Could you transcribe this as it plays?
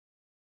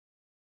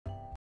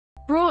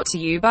Brought to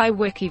you by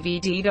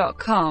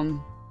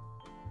WikiVidi.com.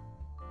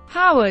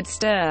 Howard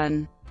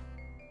Stern.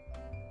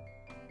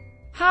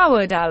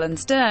 Allan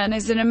Stern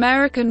is an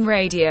American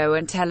radio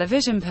and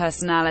television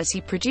personality,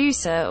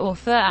 producer,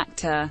 author,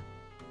 actor,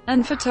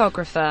 and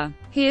photographer.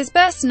 He is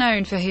best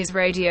known for his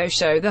radio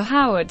show The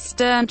Howard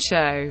Stern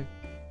Show,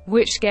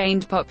 which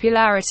gained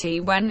popularity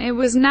when it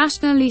was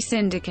nationally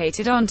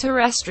syndicated on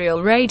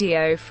terrestrial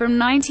radio from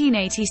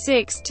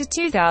 1986 to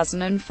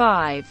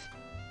 2005.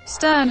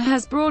 Stern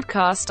has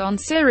broadcast on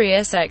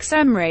Sirius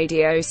XM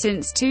Radio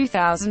since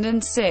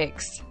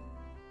 2006.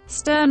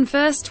 Stern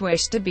first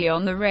wished to be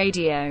on the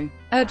radio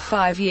at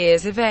 5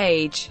 years of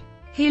age.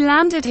 He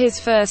landed his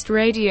first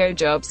radio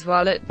jobs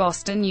while at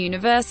Boston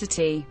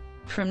University.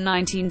 From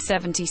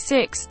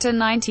 1976 to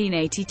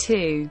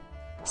 1982,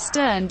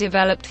 Stern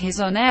developed his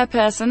on-air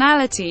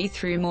personality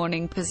through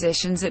morning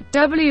positions at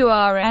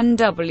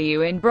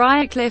WRNW in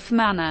Briarcliff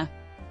Manor,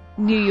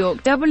 New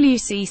York,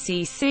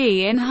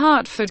 WCCC in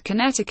Hartford,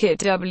 Connecticut,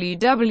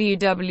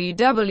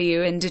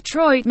 WWWW in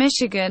Detroit,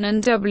 Michigan,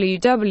 and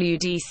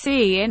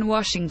WWDC in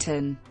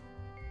Washington,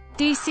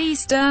 D.C.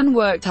 Stern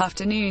worked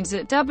afternoons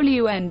at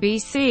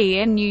WNBC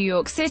in New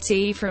York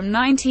City from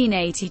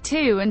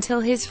 1982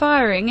 until his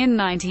firing in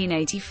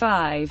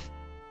 1985.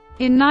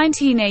 In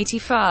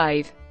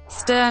 1985,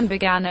 Stern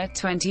began a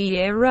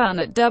 20-year run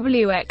at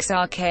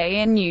WXRK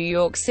in New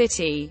York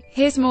City.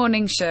 His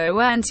morning show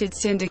entered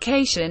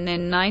syndication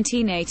in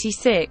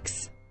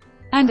 1986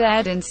 and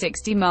aired in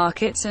 60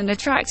 markets and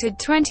attracted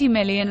 20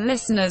 million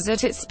listeners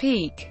at its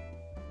peak.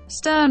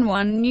 Stern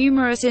won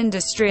numerous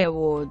industry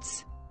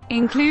awards,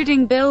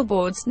 including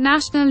Billboard's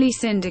Nationally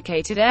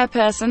Syndicated Air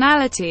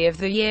Personality of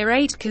the Year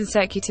 8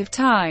 consecutive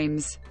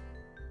times,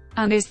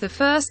 and is the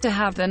first to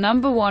have the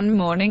 #1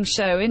 morning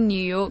show in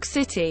New York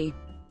City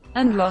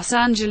and Los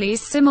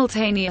Angeles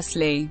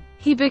simultaneously.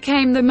 He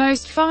became the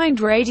most fined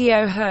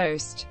radio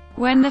host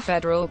when the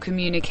Federal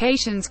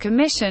Communications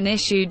Commission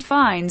issued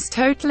fines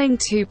totaling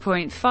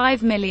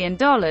 $2.5 million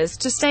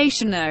to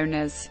station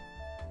owners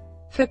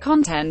for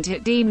content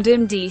it deemed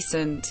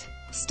indecent.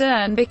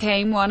 Stern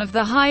became one of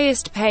the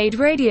highest-paid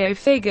radio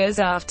figures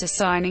after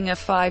signing a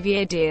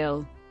 5-year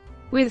deal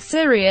with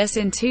Sirius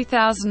in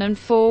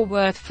 2004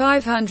 worth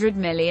 $500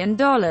 million.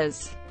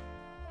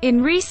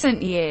 In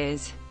recent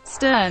years,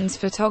 Stern's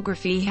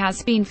photography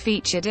has been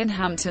featured in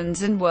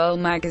Hamptons and World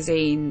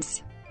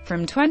magazines.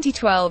 From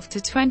 2012 to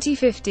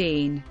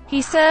 2015,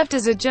 he served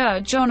as a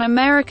judge on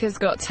America's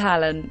Got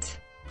Talent.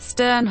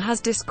 Stern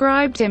has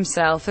described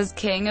himself as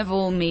king of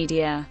all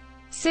media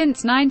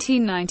since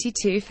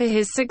 1992 for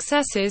his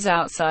successes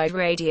outside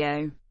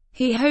radio.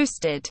 He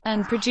hosted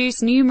and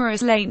produced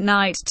numerous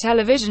late-night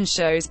television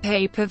shows,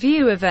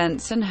 pay-per-view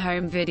events, and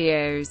home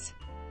videos.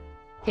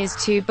 His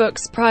 2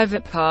 books,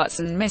 Private Parts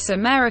and Miss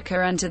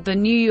America, entered the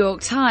New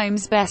York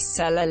Times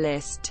bestseller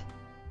list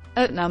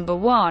at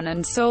 #1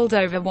 and sold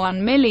over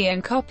 1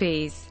 million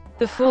copies.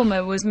 The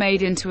former was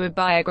made into a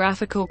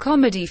biographical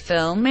comedy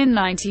film in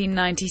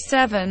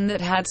 1997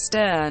 that had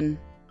Stern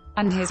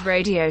and his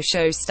radio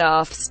show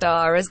staff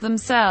star as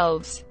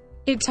themselves.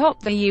 It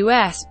topped the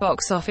U.S.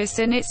 box office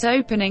in its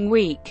opening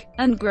week,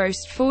 and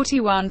grossed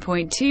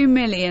 $41.2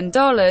 million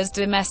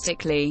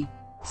domestically.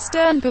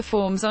 Stern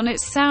performs on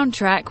its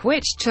soundtrack,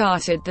 which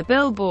charted the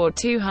Billboard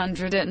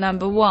 200 at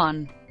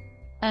 #1,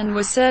 and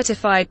was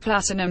certified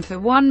platinum for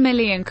 1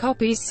 million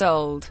copies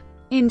sold.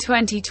 In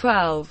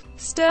 2012,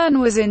 Stern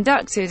was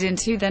inducted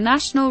into the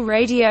National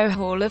Radio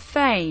Hall of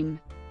Fame.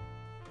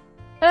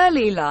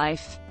 Early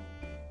life.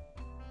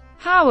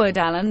 Howard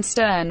Allan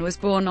Stern was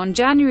born on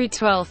January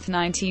 12,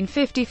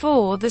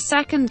 1954, the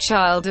second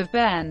child of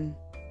Ben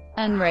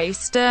and Ray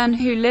Stern,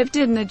 who lived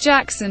in the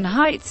Jackson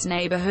Heights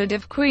neighborhood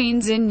of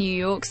Queens in New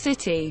York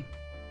City.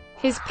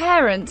 His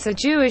parents are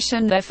Jewish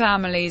and their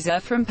families are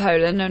from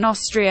Poland and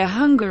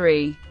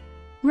Austria-Hungary.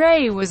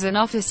 Ray was an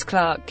office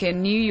clerk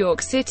in New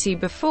York City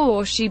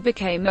before she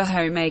became a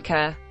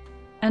homemaker,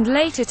 and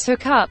later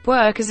took up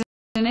work as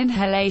an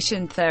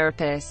inhalation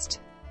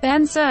therapist.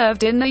 Ben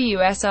served in the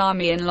U.S.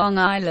 Army in Long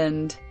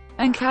Island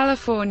and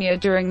California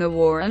during the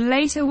war, and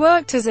later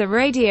worked as a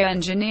radio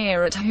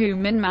engineer at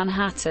home in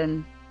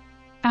Manhattan,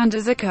 and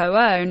as a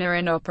co-owner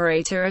and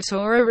operator at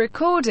Aura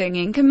Recording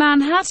Inc., a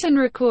Manhattan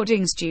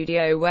recording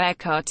studio where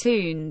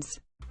cartoons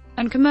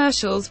and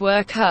commercials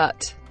were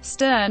cut.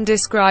 Stern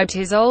described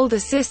his older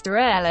sister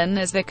Ellen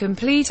as the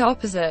complete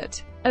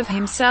opposite of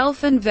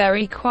himself and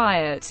very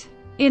quiet.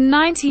 In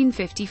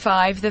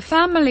 1955, the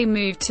family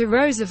moved to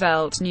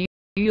Roosevelt, New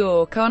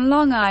York on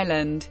Long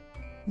Island,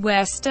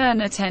 where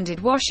Stern attended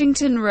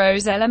Washington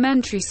Rose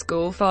Elementary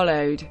School,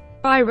 followed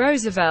by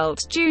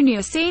Roosevelt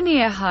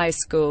Junior-Senior High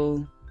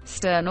School.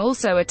 Stern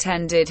also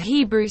attended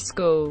Hebrew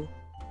school,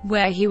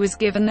 where he was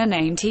given the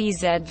name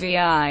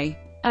TZVI.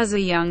 As a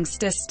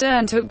youngster,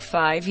 Stern took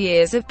 5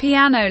 years of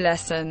piano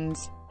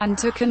lessons, and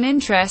took an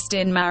interest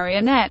in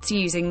marionettes,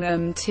 using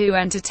them to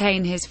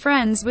entertain his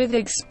friends with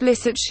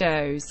explicit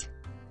shows.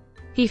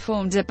 He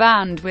formed a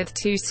band with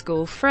 2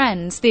 school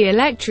friends, the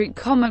Electric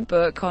Comic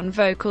Book, on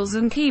vocals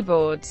and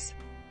keyboards.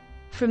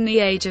 From the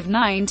age of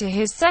 9 to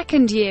his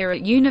second year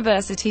at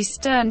university,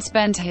 Stern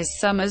spent his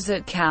summers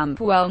at Camp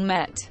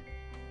Well-Met,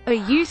 a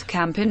youth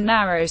camp in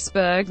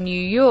Narrowsburg,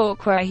 New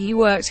York, where he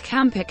worked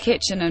camper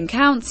kitchen and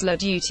counselor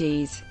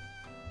duties.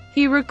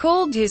 He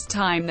recalled his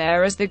time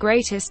there as the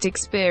greatest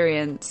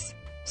experience.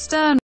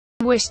 Stern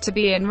wished to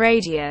be in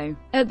radio.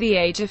 At the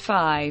age of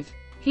 5,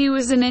 he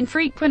was an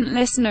infrequent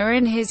listener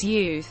in his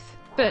youth,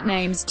 but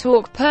names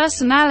talk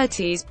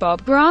personalities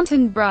Bob Grant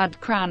and Brad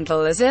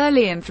Crandall as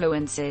early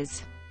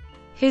influences.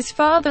 His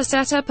father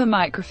set up a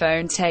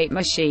microphone, tape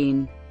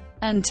machine,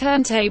 and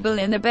turntable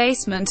in the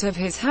basement of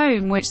his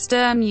home, which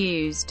Stern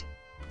used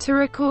to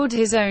record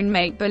his own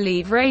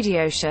make-believe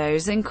radio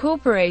shows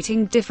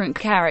incorporating different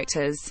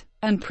characters,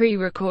 and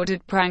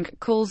pre-recorded prank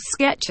calls,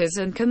 sketches,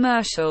 and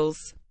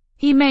commercials.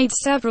 He made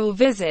several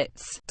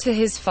visits to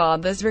his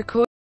father's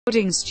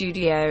recording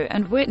studio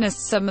and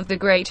witnessed some of the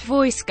great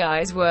voice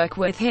guys work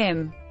with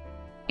him,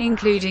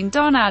 including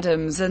Don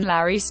Adams and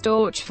Larry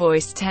Storch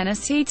voiced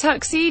Tennessee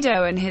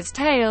Tuxedo and His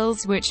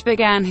Tales, which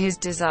began his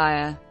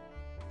desire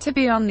to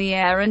be on the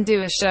air and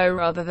do a show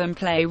rather than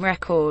play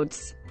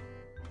records.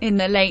 In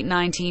the late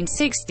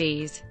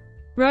 1960s,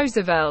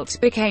 Roosevelt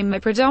became a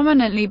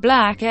predominantly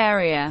black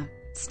area.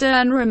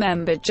 Stern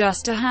remembered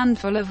just a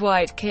handful of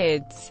white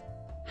kids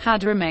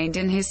had remained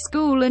in his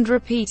school and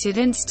repeated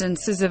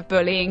instances of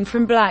bullying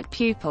from black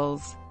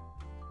pupils.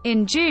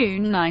 In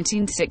June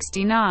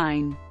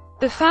 1969,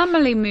 the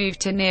family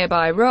moved to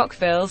nearby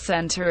Rockville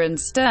Center, and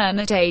Stern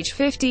at age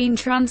 15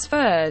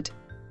 transferred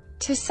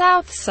to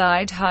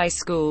Southside High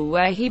School,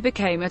 where he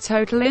became a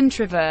total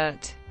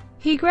introvert.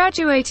 He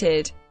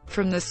graduated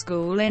from the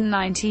school in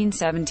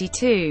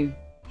 1972.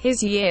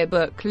 His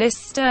yearbook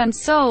lists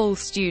Stern's sole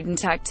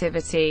student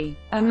activity,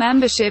 a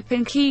membership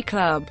in Key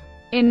Club.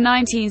 In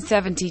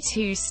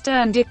 1972,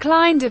 Stern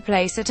declined a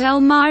place at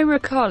Elmira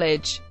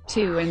College,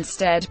 to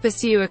instead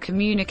pursue a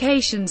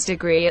communications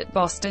degree at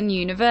Boston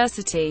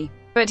University,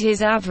 but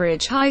his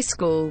average high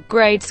school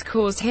grades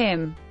caused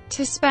him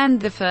to spend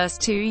the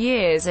first 2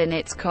 years in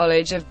its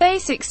College of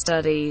Basic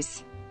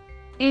Studies.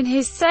 In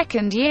his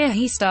second year,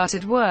 he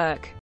started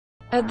work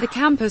at the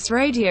campus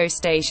radio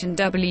station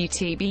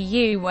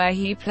WTBU, where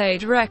he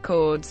played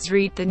records,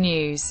 read the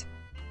news,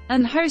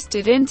 and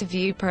hosted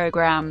interview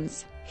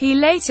programs. He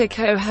later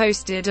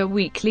co-hosted a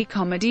weekly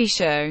comedy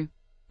show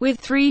with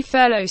 3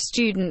 fellow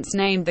students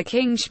named the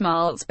King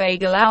Schmaltz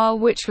Bagel Hour,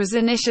 which was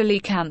initially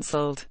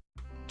cancelled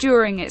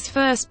during its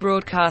first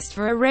broadcast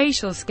for a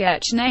racial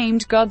sketch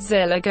named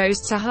Godzilla Goes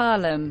to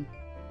Harlem.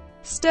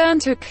 Stern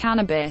took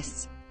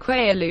cannabis,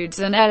 Quaaludes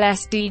and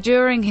LSD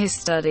during his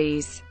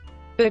studies,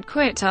 but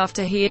quit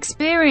after he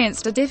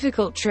experienced a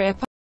difficult trip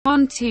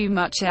on too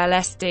much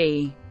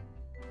LSD.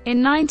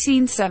 In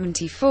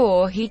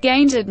 1974, he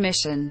gained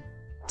admission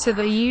to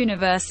the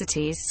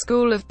university's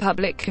School of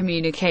Public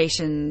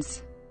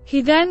Communications.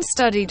 He then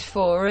studied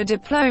for a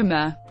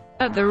diploma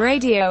at the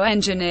Radio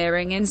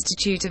Engineering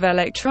Institute of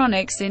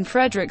Electronics in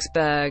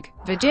Fredericksburg,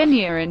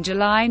 Virginia in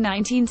July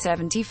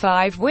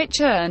 1975,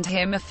 which earned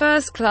him a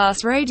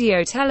first-class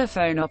radio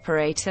telephone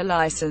operator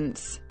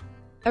license,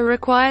 a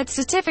required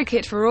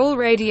certificate for all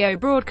radio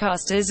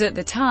broadcasters at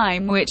the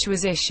time, which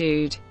was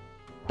issued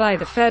by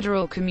the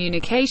Federal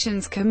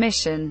Communications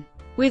Commission.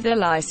 With a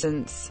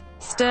license,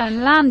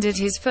 Stern landed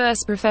his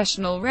first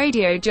professional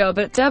radio job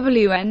at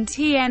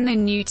WNTN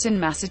in Newton,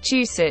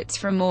 Massachusetts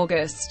from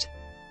August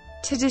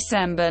to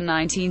December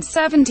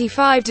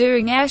 1975,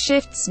 doing air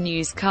shifts,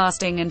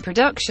 newscasting and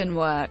production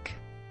work.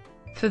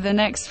 For the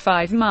next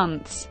 5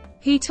 months,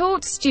 he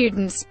taught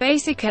students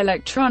basic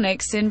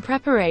electronics in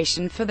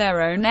preparation for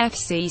their own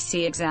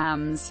FCC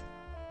exams.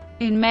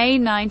 In May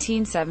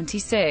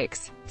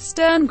 1976,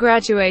 Stern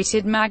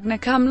graduated magna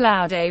cum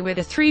laude with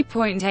a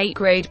 3.8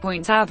 grade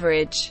points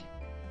average.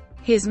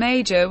 His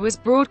major was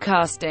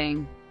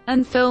broadcasting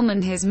and film,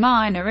 and his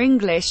minor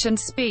English and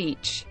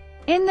speech.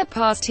 In the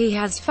past, he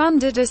has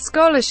funded a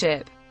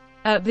scholarship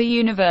at the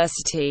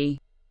university.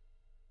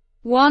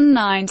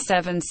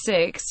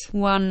 1976,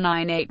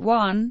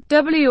 1981,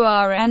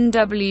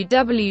 WRNW,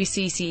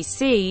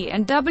 WCCC,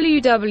 and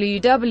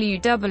WWWW.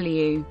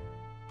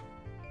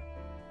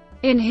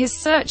 In his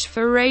search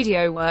for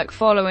radio work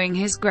following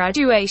his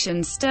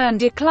graduation, Stern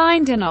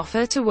declined an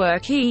offer to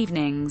work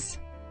evenings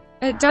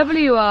at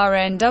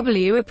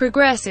WRNW, a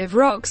progressive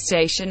rock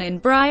station in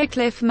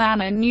Briarcliff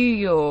Manor, New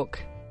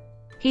York.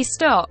 He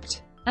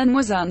stopped and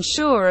was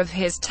unsure of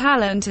his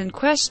talent and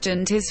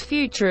questioned his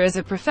future as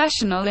a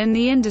professional in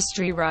the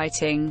industry,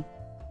 writing,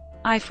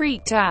 "I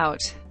freaked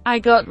out. I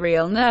got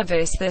real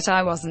nervous that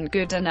I wasn't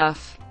good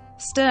enough."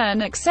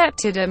 Stern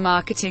accepted a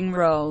marketing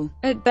role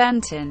at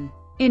Benton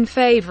in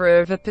favor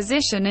of a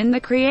position in the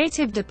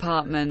creative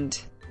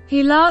department.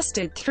 He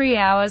lasted 3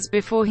 hours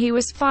before he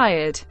was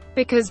fired,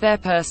 because their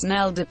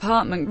personnel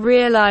department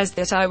realized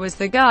that I was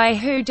the guy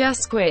who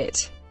just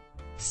quit.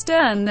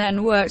 Stern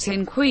then worked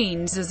in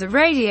Queens as a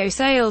radio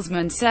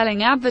salesman,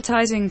 selling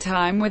advertising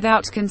time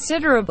without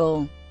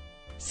considerable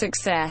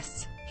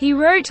success. He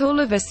wrote, "All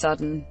of a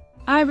sudden,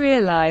 I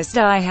realized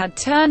I had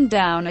turned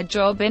down a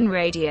job in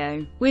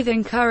radio. With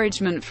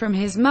encouragement from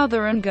his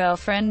mother and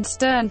girlfriend,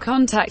 Stern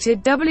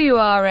contacted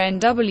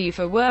WRNW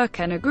for work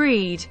and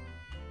agreed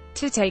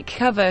to take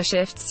cover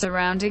shifts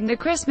surrounding the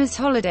Christmas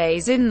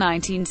holidays in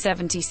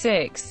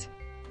 1976.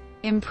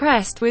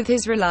 Impressed with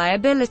his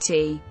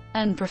reliability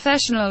and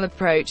professional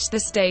approach, the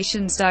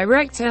station's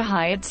director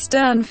hired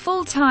Stern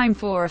full-time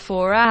for a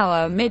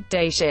 4-hour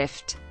midday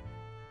shift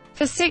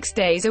for 6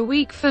 days a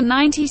week for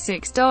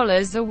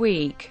 $96 a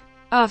week.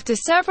 After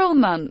several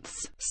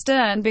months,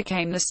 Stern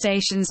became the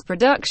station's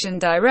production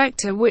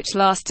director, which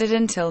lasted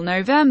until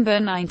November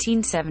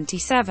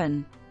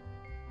 1977,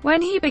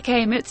 when he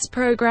became its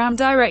program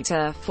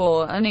director,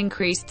 for an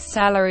increased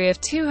salary of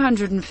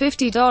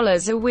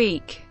 $250 a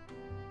week.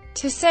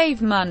 To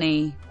save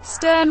money,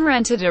 Stern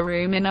rented a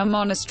room in a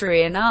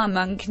monastery in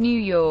Armonk, New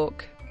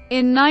York.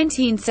 In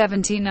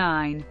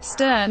 1979,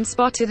 Stern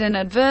spotted an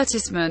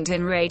advertisement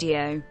in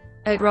radio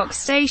at rock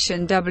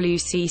station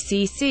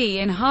WCCC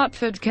in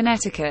Hartford,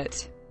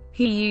 Connecticut.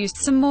 He used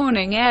some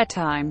morning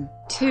airtime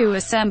to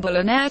assemble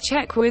an air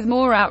check with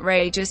more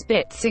outrageous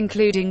bits,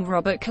 including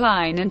Robert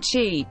Klein and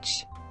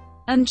Cheech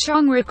and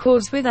Chong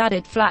records with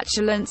added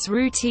flatulence,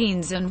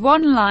 routines and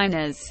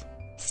one-liners.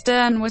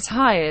 Stern was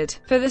hired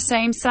for the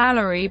same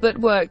salary but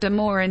worked a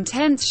more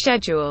intense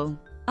schedule.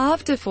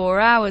 After 4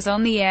 hours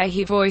on the air,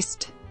 he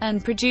voiced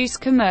and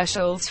produced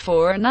commercials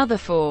for another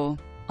 4.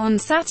 On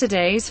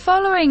Saturdays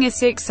following a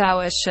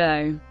 6-hour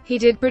show, he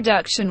did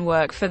production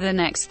work for the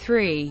next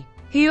 3.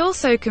 He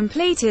also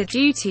completed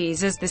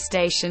duties as the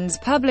station's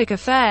public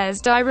affairs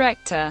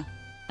director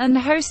and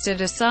hosted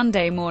a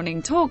Sunday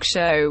morning talk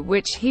show,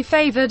 which he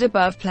favored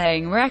above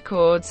playing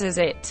records, as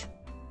it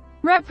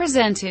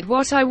represented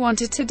what I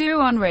wanted to do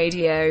on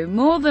radio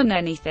more than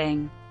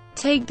anything.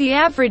 Take the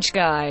average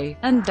guy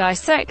and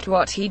dissect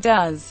what he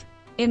does.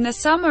 In the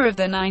summer of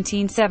the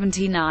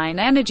 1979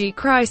 energy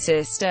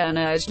crisis, Stern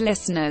urged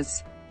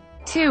listeners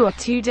to a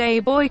 2-day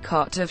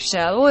boycott of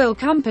Shell Oil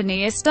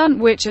Company, a stunt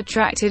which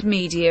attracted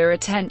media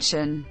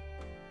attention.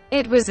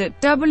 It was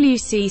at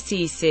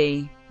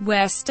WCCC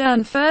where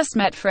Stern first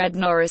met Fred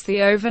Norris,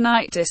 the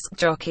overnight disc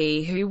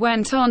jockey who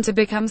went on to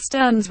become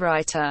Stern's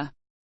writer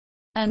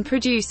and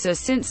producer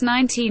since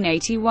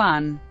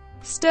 1981.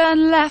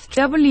 Stern left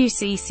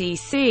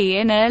WCCC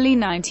in early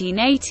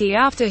 1980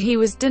 after he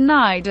was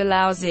denied a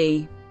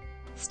lousy,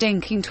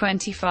 stinking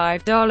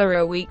 $25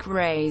 a week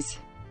raise.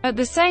 At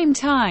the same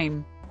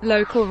time,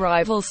 local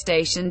rival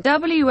station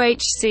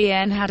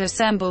WHCN had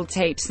assembled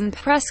tapes and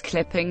press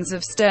clippings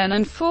of Stern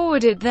and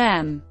forwarded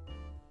them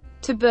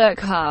to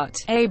Burkhart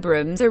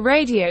Abrams, a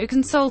radio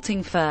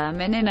consulting firm,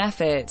 in an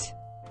effort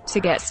to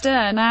get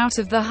Stern out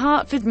of the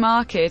Hartford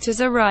market,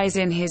 as a rise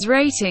in his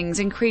ratings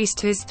increased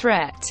his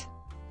threat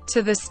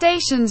to the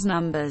station's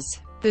numbers.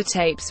 The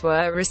tapes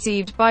were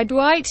received by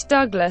Dwight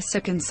Douglas,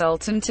 a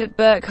consultant at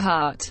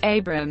Burkhart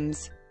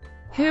Abrams,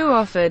 who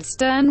offered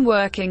Stern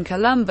work in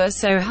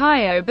Columbus,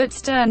 Ohio, but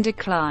Stern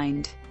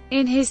declined.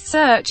 In his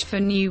search for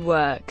new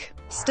work,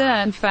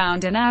 Stern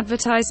found an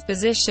advertised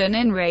position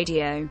in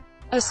radio,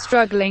 a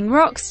struggling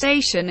rock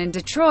station in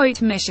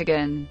Detroit,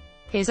 Michigan.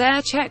 His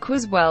air check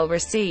was well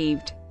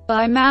received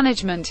by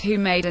management, who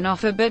made an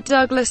offer, but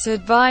Douglas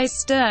advised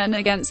Stern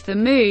against the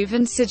move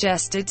and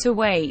suggested to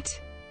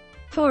wait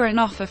for an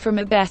offer from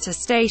a better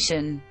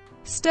station.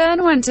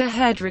 Stern went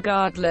ahead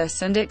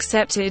regardless and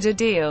accepted a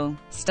deal.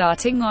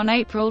 Starting on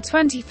April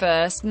 21,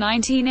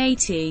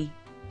 1980,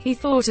 he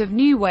thought of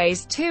new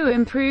ways to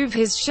improve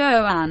his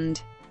show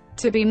and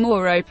to be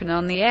more open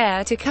on the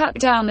air, to cut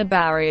down the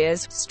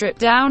barriers, strip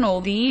down all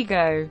the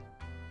ego,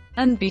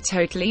 and be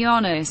totally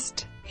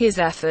honest. His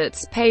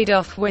efforts paid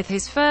off with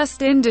his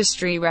first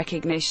industry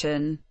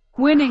recognition,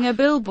 winning a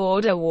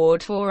Billboard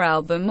award for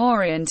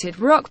Album-Oriented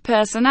Rock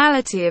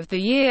Personality of the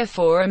Year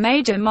for a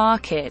major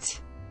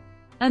market,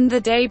 and the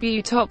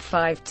debut Top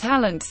 5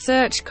 Talent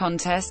Search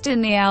contest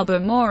in the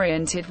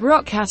Album-Oriented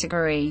Rock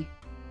category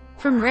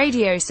from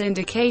radio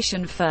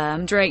syndication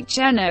firm Drake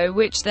Geno,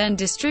 which then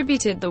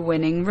distributed the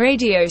winning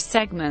radio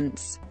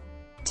segments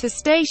to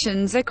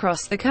stations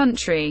across the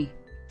country.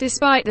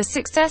 Despite the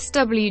success,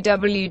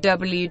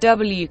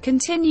 WWWW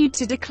continued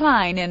to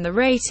decline in the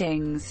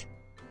ratings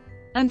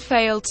and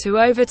failed to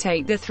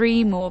overtake the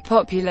 3 more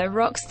popular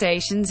rock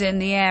stations in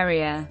the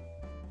area.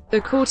 The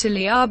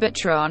quarterly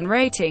Arbitron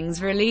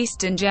ratings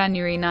released in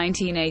January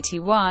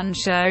 1981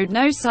 showed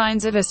no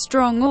signs of a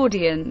strong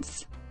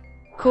audience,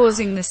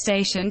 causing the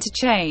station to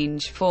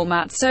change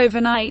formats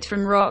overnight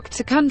from rock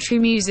to country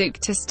music,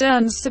 to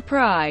Stern's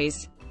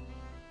surprise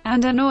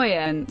and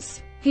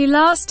annoyance. He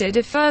lasted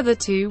a further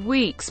 2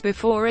 weeks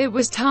before it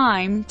was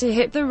time to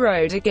hit the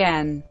road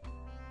again.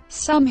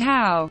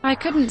 Somehow, I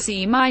couldn't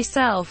see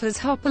myself as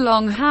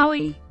Hopalong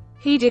Howie.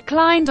 He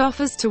declined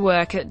offers to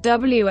work at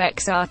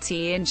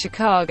WXRK in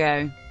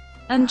Chicago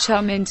and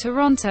Chum in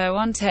Toronto,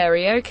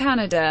 Ontario,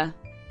 Canada.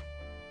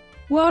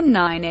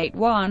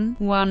 1981,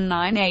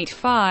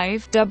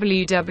 1985,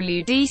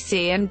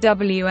 WWDC and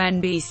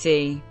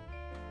WNBC.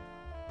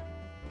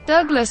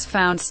 Douglas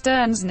found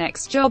Stern's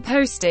next job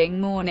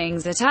hosting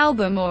mornings at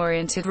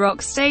album-oriented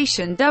rock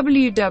station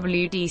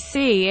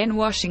WWDC in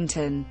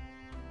Washington,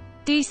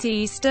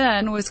 D.C.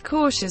 Stern was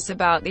cautious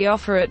about the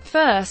offer at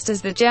first,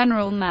 as the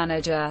general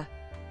manager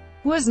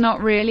was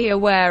not really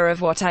aware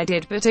of what I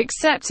did, but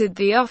accepted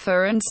the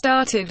offer and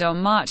started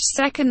on March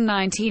 2,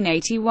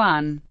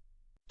 1981.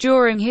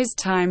 During his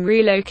time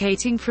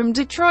relocating from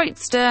Detroit,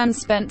 Stern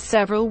spent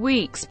several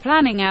weeks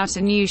planning out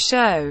a new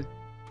show,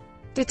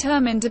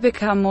 determined to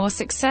become more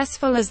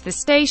successful as the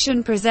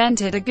station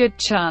presented a good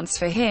chance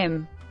for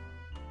him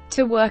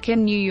to work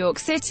in New York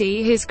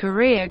City, his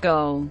career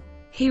goal.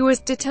 He was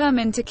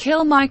determined to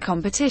kill my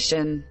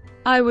competition.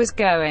 I was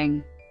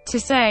going to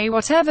say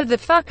whatever the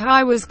fuck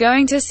I was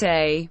going to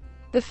say.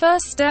 The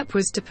first step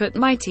was to put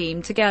my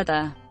team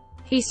together.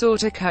 He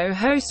sought a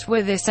co-host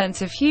with a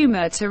sense of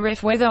humor to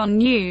riff with on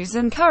news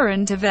and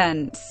current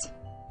events.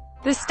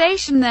 The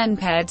station then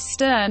paired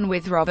Stern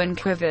with Robin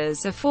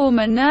Quivers, a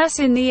former nurse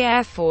in the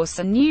Air Force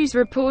and news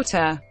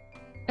reporter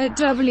at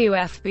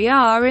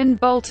WFBR in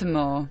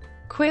Baltimore.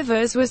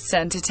 Quivers was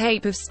sent a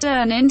tape of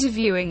Stern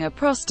interviewing a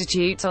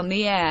prostitute on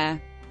the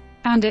air,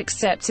 and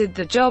accepted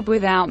the job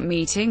without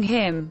meeting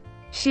him.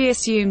 She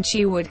assumed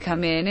she would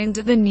come in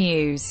into the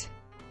news,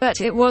 but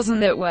it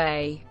wasn't that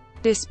way.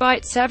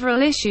 Despite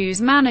several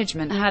issues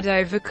management had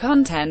over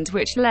content,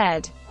 which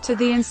led to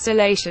the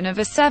installation of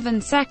a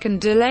 7-second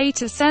delay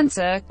to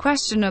censor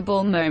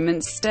questionable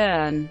moments,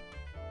 Stern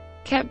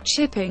kept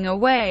chipping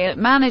away at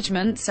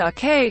management's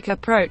archaic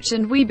approach,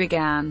 and we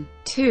began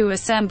to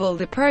assemble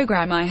the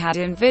program I had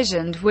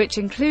envisioned, which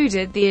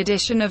included the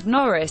addition of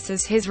Norris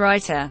as his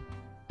writer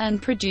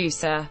and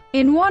producer.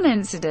 In one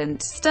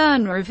incident,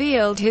 Stern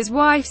revealed his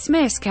wife's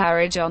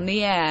miscarriage on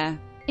the air.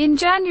 In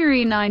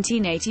January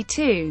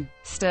 1982,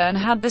 Stern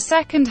had the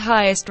second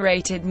highest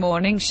rated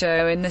morning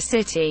show in the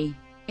city.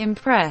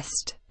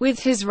 Impressed with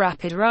his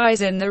rapid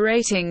rise in the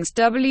ratings,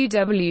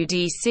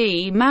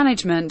 WWDC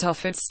management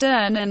offered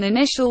Stern an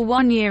initial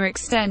one-year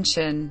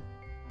extension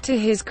to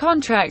his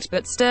contract,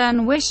 but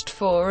Stern wished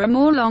for a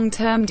more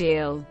long-term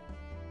deal.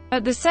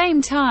 At the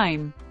same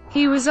time,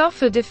 he was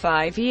offered a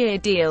 5-year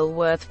deal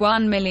worth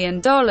 $1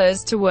 million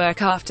to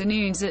work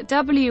afternoons at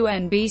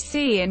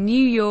WNBC in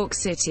New York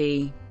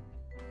City,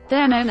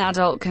 then an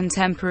adult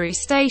contemporary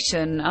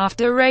station,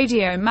 after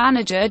radio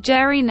manager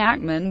Jerry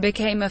Nachman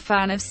became a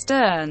fan of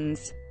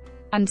Stern's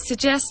and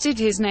suggested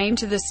his name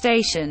to the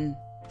station.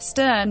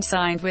 Stern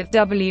signed with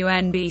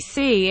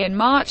WNBC in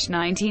March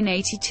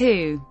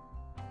 1982,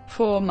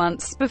 4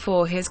 months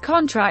before his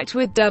contract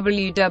with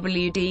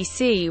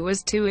WWDC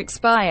was to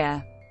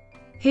expire.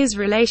 His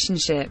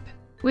relationship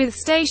with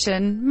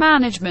station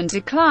management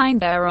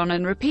declined thereon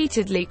and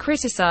repeatedly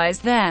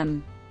criticized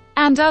them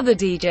and other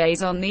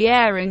DJs on the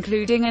air,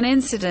 including an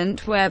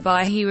incident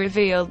whereby he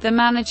revealed the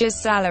manager's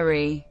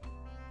salary.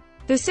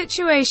 The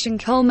situation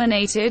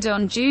culminated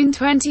on June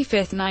 25,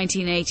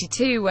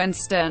 1982, when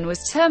Stern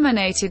was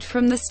terminated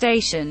from the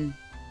station.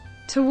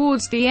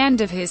 Towards the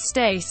end of his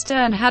stay,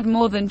 Stern had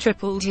more than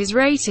tripled his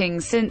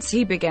ratings since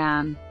he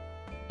began,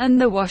 and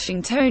the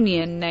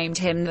Washingtonian named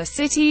him the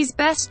city's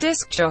best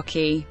disc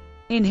jockey.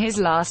 In his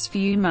last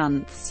few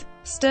months,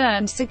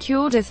 Stern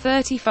secured a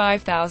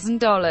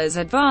 $35,000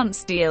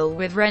 advance deal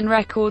with Ren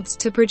Records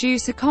to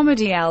produce a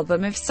comedy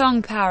album of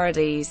song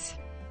parodies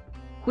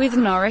with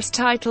Norris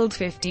titled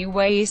 50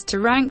 Ways to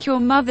Rank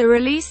Your Mother,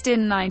 released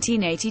in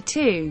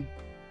 1982.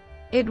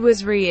 It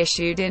was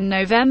reissued in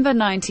November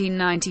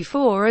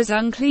 1994 as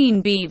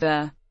Unclean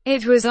Beaver.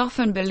 It was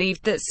often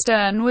believed that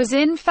Stern was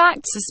in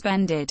fact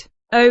suspended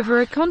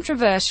over a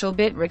controversial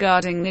bit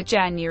regarding the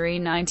January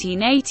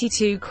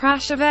 1982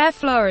 crash of Air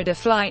Florida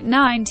Flight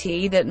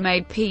 90 that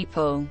made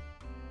people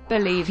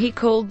believe he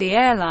called the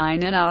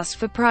airline and asked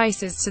for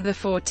prices to the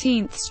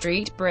 14th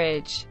Street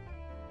Bridge,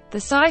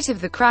 the site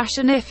of the crash,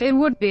 and if it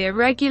would be a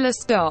regular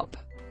stop.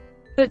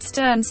 But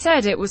Stern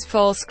said it was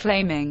false,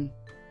 claiming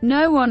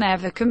no one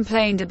ever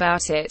complained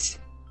about it.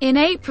 In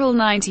April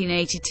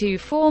 1982,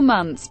 4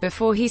 months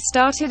before he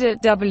started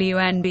at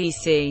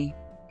WNBC,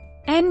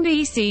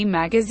 NBC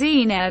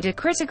Magazine aired a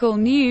critical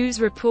news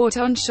report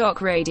on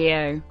shock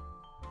radio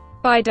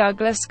by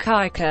Douglas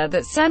Kuiker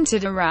that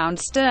centered around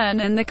Stern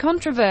and the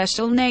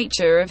controversial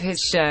nature of his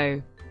show.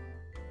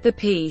 The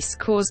piece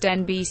caused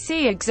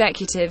NBC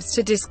executives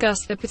to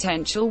discuss the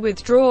potential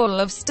withdrawal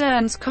of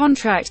Stern's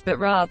contract, but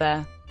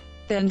rather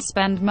than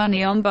spend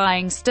money on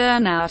buying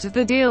Stern out of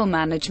the deal,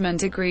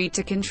 management agreed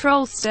to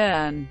control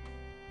Stern.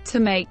 To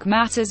make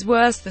matters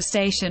worse, the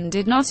station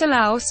did not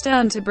allow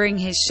Stern to bring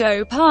his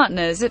show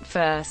partners at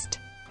first,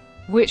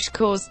 which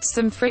caused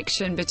some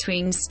friction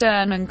between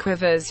Stern and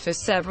Quivers for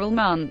several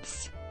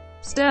months.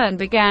 Stern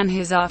began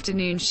his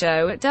afternoon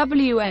show at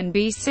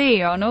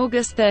WNBC on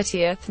August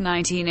 30,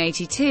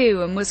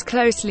 1982, and was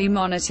closely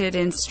monitored,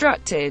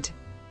 instructed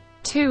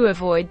to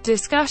avoid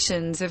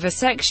discussions of a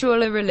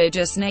sexual or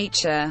religious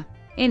nature.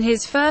 In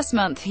his first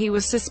month, he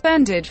was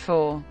suspended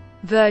for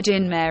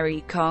Virgin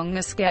Mary Kong,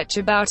 a sketch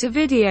about a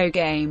video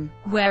game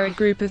where a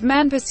group of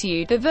men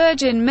pursued the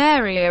Virgin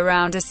Mary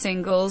around a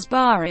singles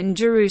bar in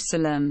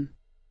Jerusalem.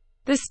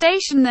 The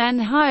station then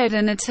hired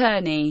an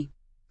attorney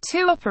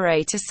to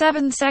operate a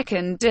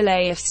 7-second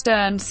delay if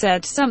Stern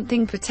said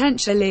something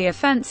potentially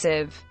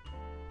offensive.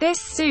 This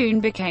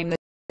soon became the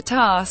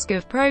task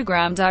of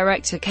program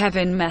director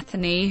Kevin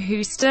Metheny,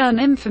 who Stern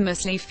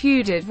infamously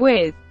feuded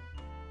with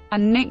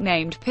and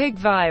nicknamed Pig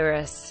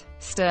Virus.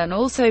 Stern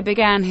also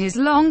began his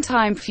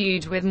longtime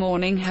feud with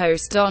morning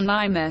host Don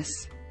Imus.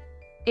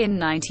 In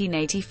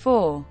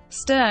 1984,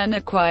 Stern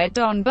acquired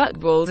Don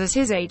Buchwald as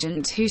his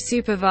agent, who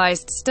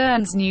supervised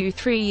Stern's new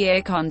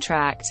 3-year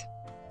contract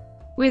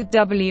with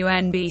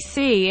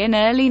WNBC in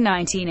early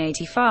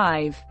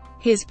 1985.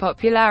 His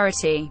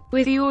popularity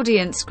with the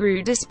audience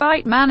grew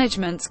despite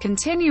management's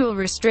continual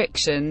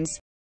restrictions.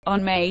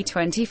 On May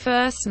 21,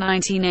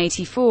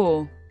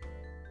 1984,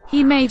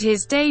 he made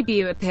his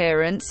debut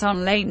appearance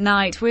on Late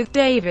Night with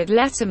David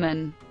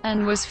Letterman,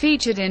 and was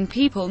featured in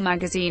People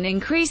magazine,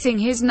 increasing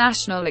his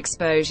national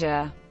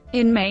exposure.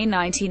 In May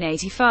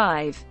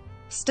 1985,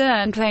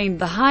 Stern claimed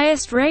the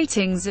highest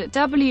ratings at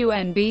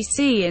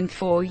WNBC in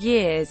 4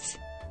 years,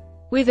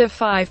 with a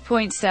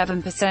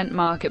 5.7%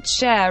 market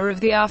share of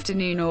the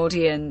afternoon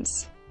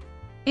audience.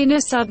 In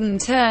a sudden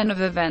turn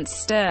of events,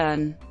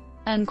 Stern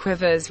and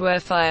Quivers were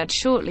fired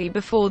shortly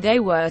before they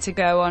were to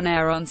go on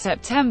air on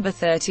September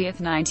 30,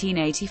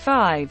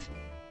 1985,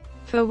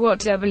 for what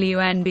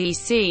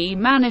WNBC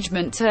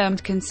management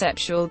termed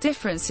conceptual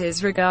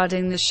differences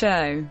regarding the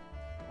show.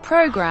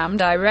 Program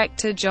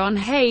director John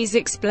Hayes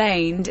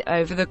explained,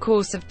 "Over the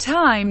course of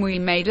time we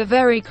made a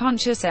very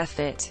conscious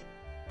effort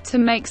to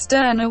make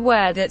Stern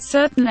aware that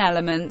certain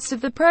elements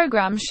of the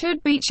program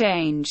should be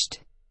changed.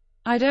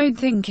 I don't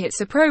think it's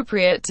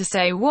appropriate to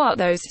say what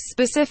those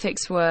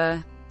specifics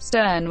were."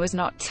 Stern was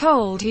not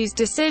told whose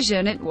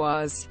decision it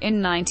was.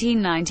 In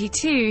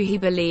 1992 he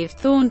believed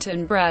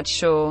Thornton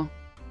Bradshaw,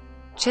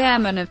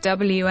 chairman of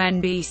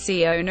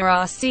WNBC owner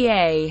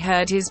RCA,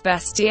 heard his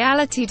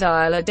bestiality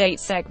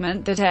dial-a-date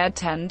segment that aired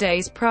 10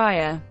 days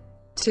prior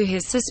to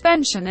his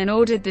suspension and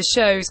ordered the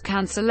show's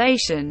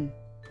cancellation.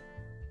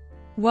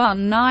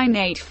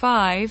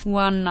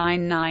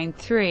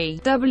 1985-1993,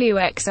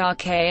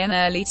 WXRK and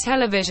early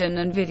television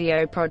and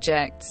video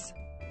projects.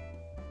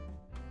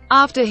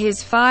 After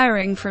his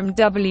firing from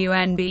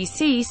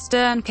WNBC,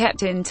 Stern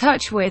kept in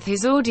touch with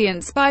his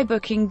audience by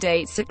booking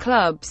dates at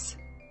clubs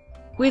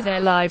with a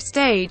live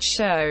stage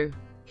show.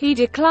 He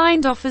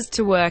declined offers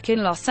to work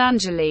in Los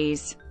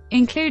Angeles,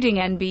 including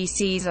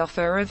NBC's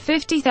offer of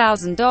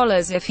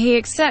 $50,000 if he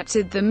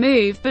accepted the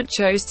move, but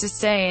chose to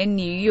stay in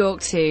New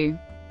York to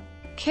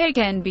kick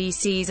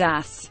NBC's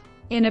ass.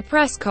 In a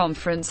press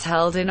conference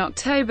held in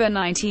October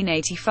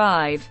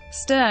 1985,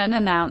 Stern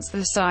announced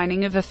the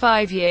signing of a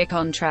 5-year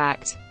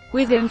contract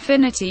with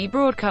Infinity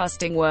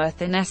Broadcasting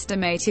worth an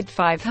estimated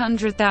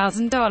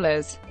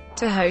 $500,000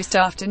 to host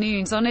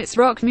afternoons on its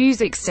rock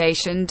music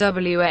station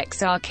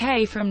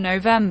WXRK from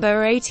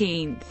November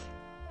 18.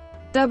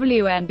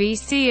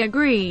 WNBC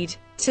agreed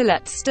to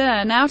let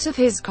Stern out of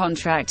his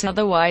contract,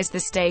 otherwise the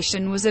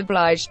station was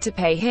obliged to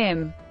pay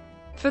him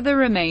for the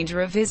remainder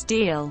of his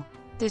deal.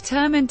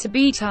 Determined to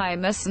beat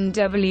Imus and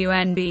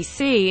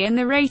WNBC in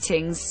the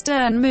ratings,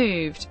 Stern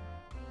moved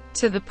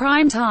to the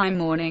primetime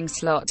morning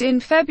slot in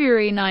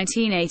February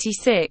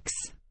 1986.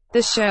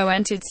 The show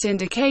entered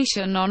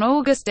syndication on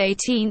August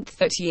 18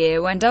 that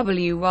year, when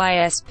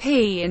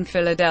WYSP in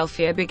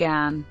Philadelphia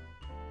began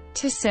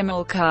to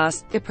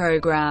simulcast the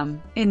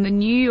program. In the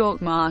New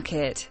York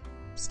market,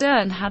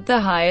 Stern had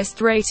the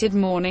highest-rated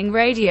morning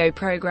radio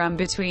program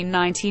between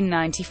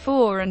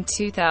 1994 and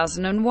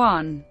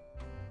 2001.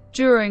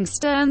 During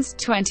Stern's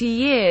 20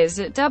 years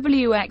at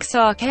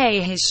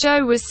WXRK, his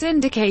show was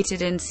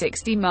syndicated in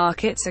 60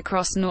 markets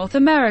across North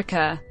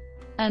America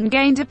and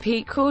gained a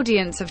peak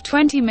audience of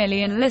 20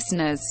 million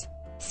listeners.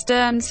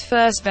 Stern's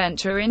first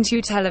venture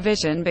into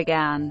television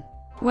began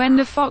when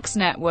the Fox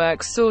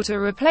network sought a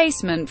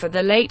replacement for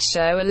The Late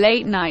Show, a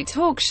late-night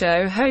talk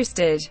show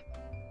hosted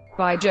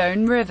by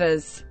Joan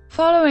Rivers.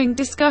 Following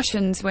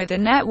discussions with the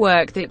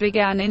network that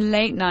began in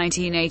late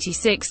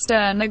 1986,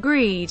 Stern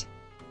agreed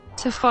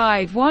to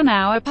 5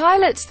 one-hour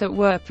pilots that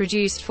were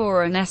produced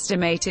for an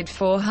estimated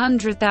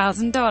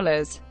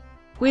 $400,000,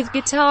 with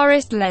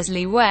guitarist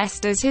Leslie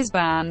West as his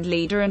band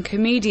leader and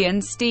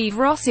comedian Steve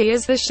Rossi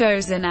as the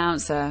show's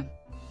announcer.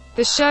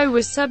 The show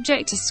was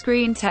subject to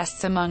screen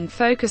tests among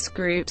focus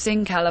groups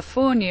in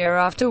California,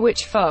 after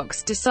which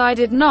Fox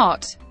decided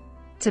not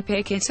to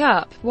pick it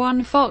up.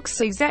 One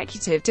Fox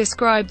executive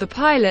described the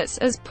pilots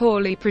as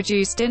poorly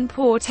produced, in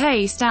poor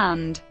taste,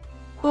 and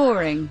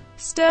boring.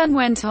 Stern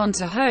went on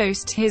to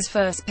host his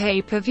first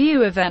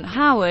pay-per-view event,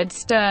 Howard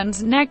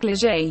Stern's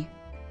Negligee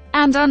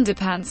and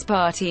Underpants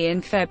Party,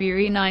 in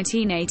February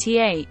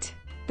 1988.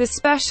 The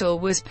special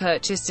was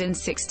purchased in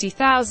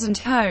 60,000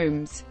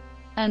 homes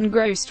and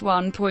grossed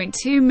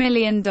 $1.2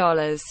 million.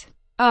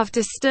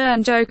 After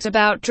Stern joked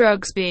about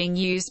drugs being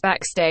used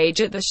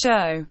backstage at the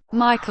show,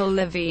 Michael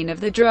Levine of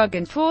the Drug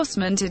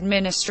Enforcement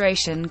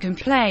Administration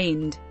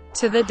complained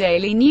to the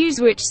Daily News,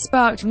 which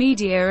sparked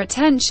media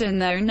attention,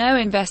 though no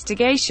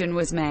investigation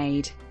was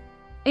made.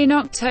 In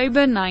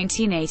October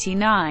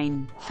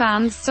 1989,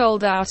 fans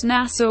sold out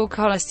Nassau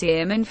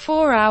Coliseum in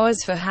 4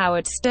 hours for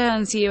Howard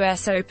Stern's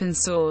U.S. Open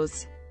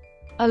Source,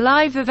 a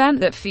live event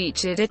that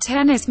featured a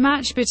tennis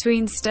match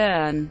between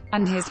Stern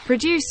and his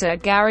producer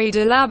Gary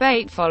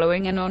DeLabate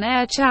following an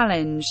on-air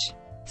challenge.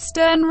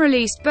 Stern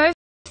released both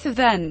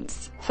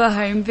events for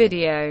home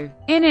video.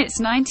 In its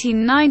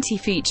 1990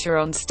 feature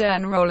on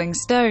Stern, Rolling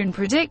Stone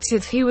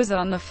predicted he was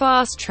on the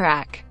fast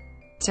track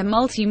to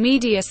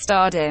multimedia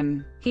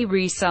stardom. He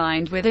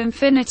re-signed with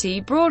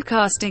Infinity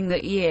Broadcasting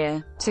that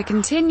year to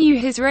continue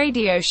his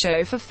radio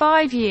show for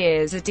 5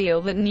 years, a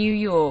deal that New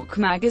York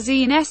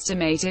Magazine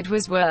estimated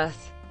was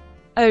worth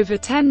over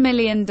 $10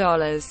 million.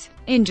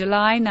 In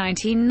July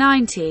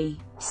 1990,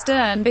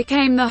 Stern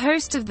became the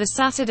host of the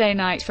Saturday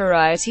night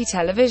variety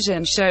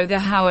television show The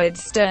Howard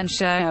Stern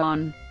Show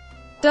on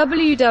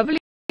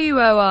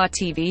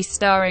WWRTV,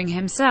 starring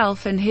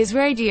himself and his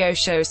radio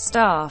show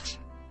staff.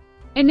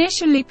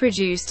 Initially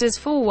produced as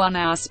 4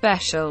 one-hour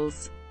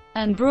specials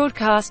and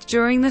broadcast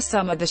during the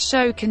summer, the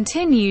show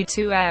continued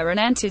to air and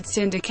entered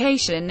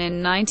syndication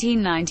in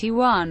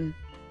 1991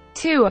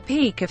 to a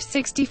peak of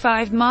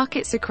 65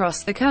 markets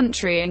across the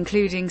country,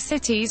 including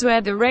cities where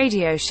the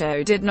radio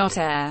show did not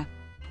air.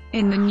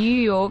 In the New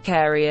York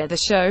area, the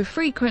show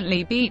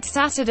frequently beat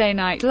Saturday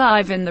Night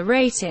Live in the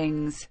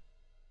ratings.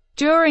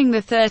 During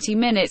the 30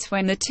 minutes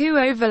when the two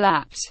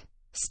overlapped,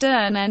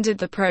 Stern ended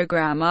the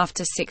program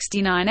after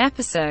 69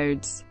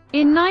 episodes.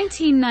 In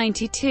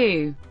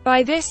 1992,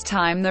 by this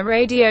time the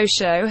radio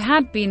show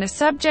had been a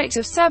subject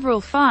of several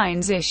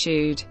fines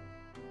issued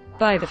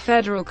by the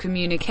Federal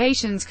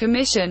Communications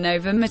Commission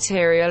over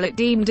material it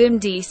deemed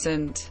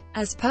indecent.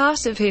 As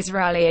part of his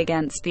rally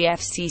against the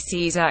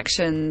FCC's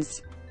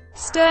actions,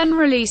 Stern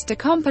released a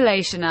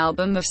compilation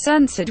album of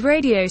censored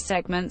radio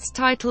segments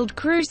titled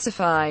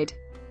Crucified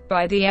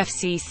by the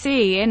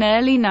FCC in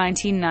early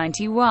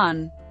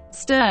 1991.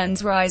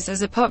 Stern's rise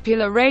as a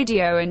popular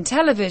radio and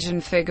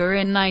television figure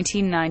in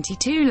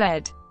 1992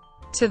 led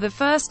to the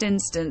first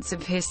instance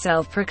of his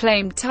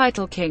self-proclaimed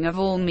title King of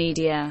All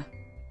Media.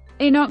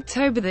 In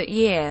October that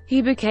year,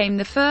 he became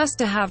the first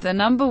to have the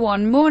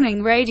 #1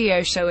 morning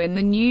radio show in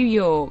the New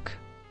York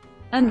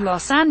and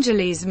Los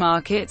Angeles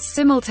markets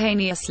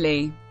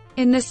simultaneously.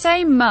 In the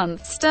same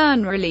month,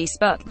 Stern released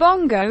Butt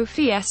Bongo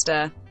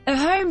Fiesta, a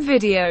home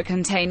video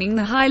containing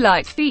the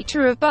highlight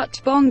feature of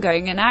butt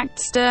bongoing, an act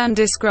Stern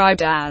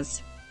described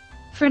as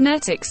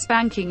frenetic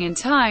spanking in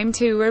time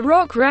to a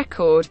rock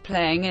record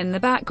playing in the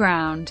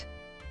background.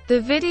 The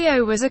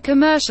video was a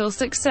commercial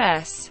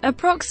success.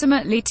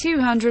 Approximately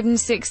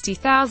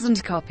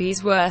 260,000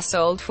 copies were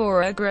sold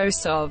for a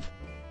gross of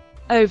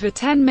over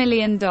 $10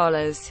 million.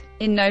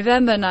 In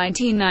November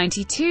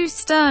 1992,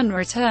 Stern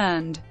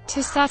returned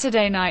to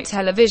Saturday night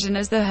television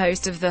as the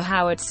host of The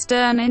Howard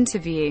Stern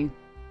Interview,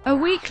 a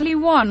weekly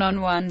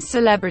one-on-one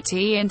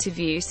celebrity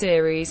interview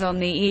series on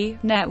the E!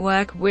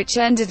 Network, which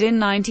ended in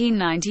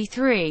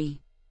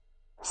 1993.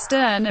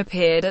 Stern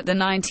appeared at the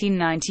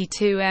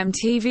 1992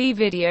 MTV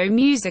Video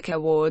Music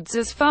Awards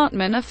as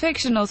Fartman, a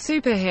fictional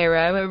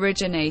superhero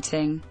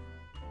originating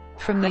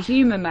from the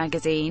humor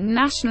magazine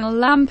National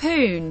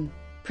Lampoon,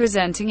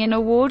 presenting an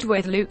award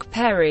with Luke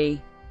Perry.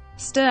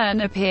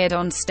 Stern appeared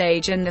on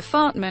stage in the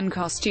Fartman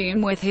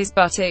costume with his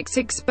buttocks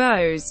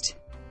exposed.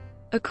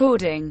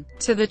 According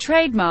to the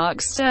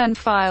trademark Stern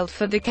filed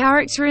for the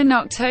character in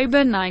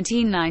October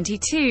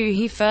 1992,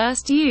 he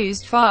first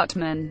used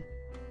Fartman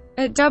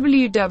at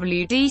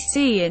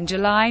WWDC in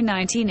July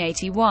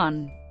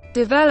 1981.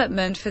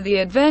 Development for The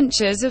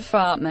Adventures of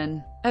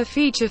Fartman, a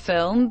feature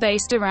film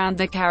based around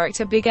the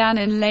character, began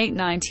in late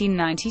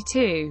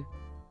 1992,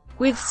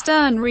 with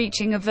Stern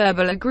reaching a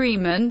verbal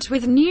agreement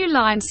with New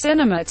Line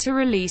Cinema to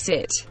release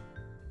it.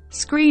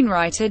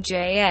 Screenwriter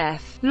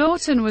J.F.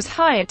 Lawton was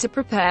hired to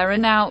prepare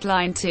an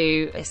outline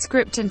to a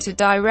script and to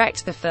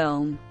direct the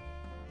film,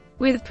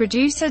 with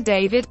producer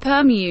David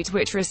Permute,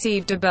 which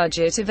received a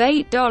budget of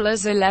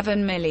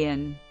 $8.11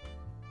 million.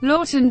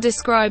 Lawton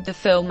described the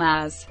film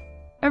as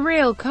a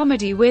real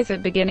comedy with a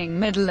beginning,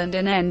 middle and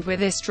an end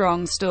with a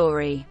strong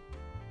story.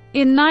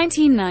 In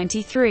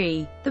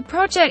 1993, the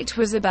project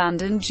was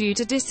abandoned due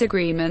to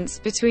disagreements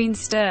between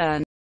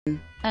Stern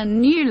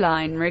and New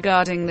Line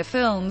regarding the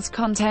film's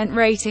content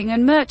rating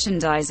and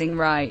merchandising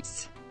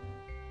rights.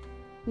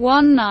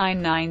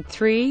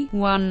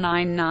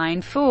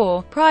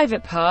 1993-1994,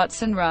 Private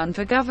Parts and Run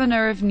for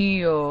Governor of New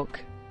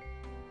York.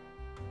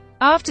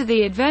 After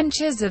The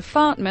Adventures of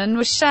Fartman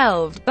was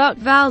shelved,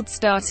 Buchwald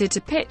started to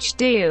pitch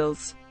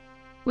deals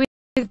with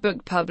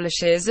book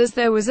publishers as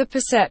there was a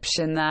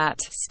perception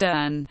that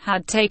Stern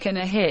had taken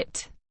a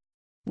hit.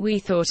 We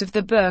thought of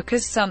the book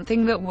as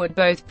something that would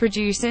both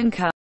produce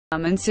income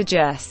and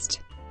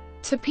suggest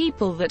to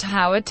people that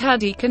Howard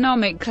had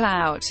economic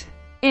clout.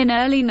 In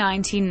early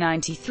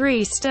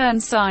 1993, Stern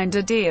signed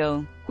a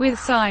deal with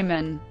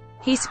Simon.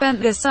 He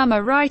spent the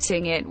summer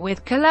writing it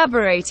with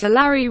collaborator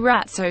Larry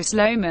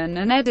Ratso-Sloman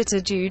and editor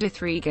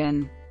Judith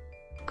Regan,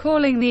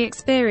 calling the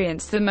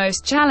experience the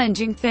most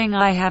challenging thing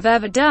I have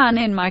ever done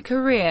in my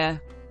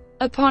career.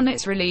 Upon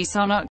its release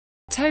on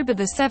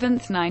October 7,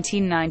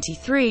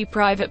 1993,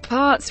 Private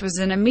Parts was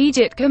an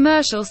immediate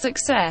commercial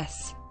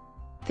success.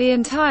 The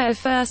entire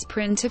first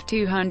print of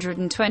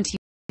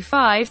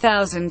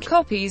 225,000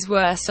 copies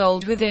were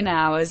sold within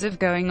hours of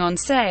going on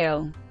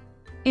sale.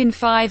 In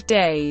 5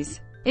 days,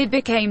 it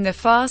became the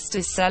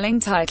fastest-selling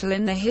title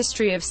in the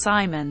history of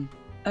Simon.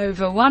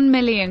 Over 1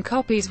 million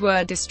copies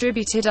were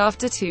distributed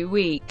after 2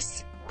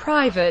 weeks.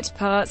 Private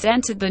Parts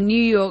entered the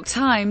New York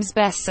Times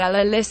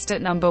bestseller list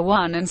at number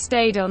 1 and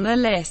stayed on the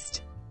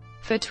list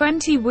for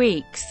 20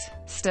 weeks.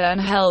 Stern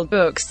held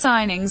book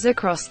signings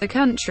across the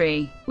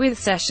country, with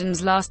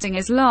sessions lasting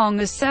as long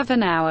as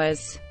 7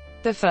 hours.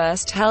 The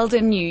first, held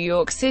in New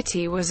York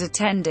City, was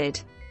attended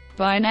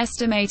by an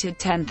estimated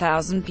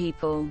 10,000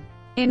 people.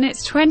 In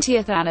its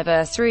 20th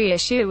anniversary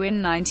issue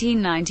in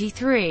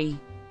 1993,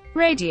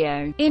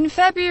 Radio. In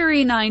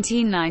February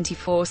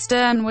 1994,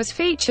 Stern was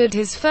featured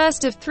his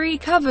first of 3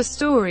 cover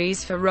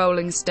stories for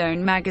Rolling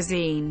Stone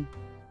magazine.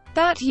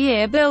 That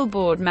year,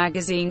 Billboard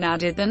magazine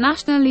added the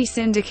nationally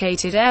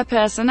syndicated Air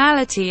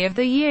Personality of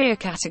the Year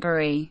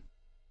category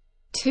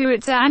to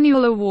its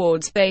annual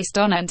awards based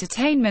on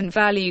entertainment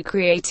value,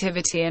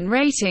 creativity, and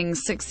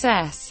ratings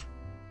success.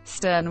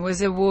 Stern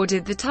was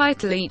awarded the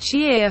title each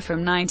year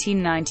from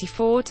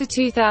 1994 to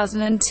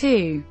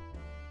 2002.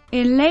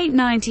 In late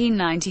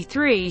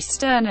 1993,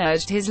 Stern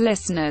urged his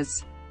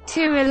listeners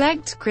to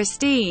elect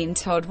Christine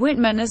Todd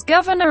Whitman as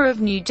governor of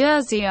New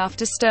Jersey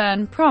after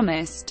Stern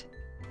promised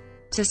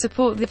to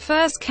support the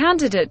first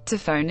candidate to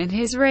phone in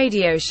his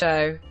radio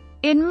show.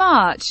 In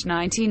March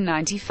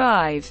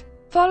 1995,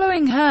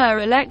 following her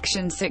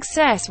election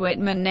success,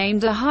 Whitman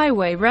named a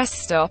highway rest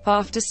stop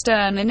after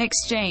Stern in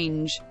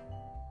exchange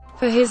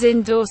for his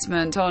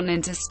endorsement on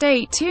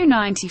Interstate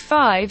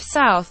 295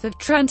 south of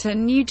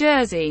Trenton, New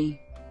Jersey.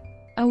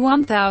 A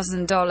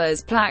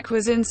 $1,000 plaque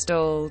was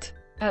installed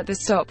at the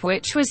stop,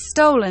 which was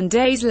stolen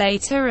days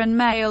later and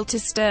mailed to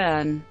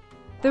Stern.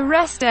 The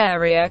rest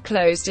area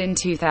closed in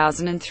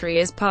 2003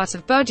 as part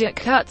of budget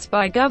cuts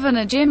by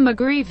Governor Jim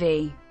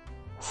McGreevey.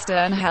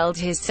 Stern held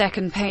his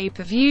second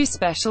pay-per-view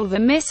special, the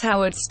Miss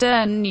Howard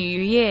Stern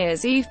New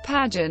Year's Eve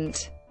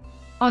pageant,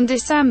 on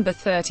December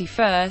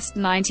 31,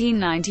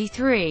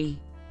 1993.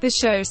 The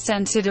show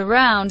centered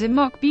around a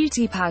mock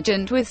beauty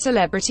pageant with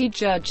celebrity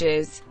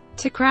judges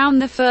to crown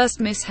the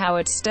first Miss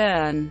Howard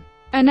Stern.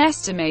 An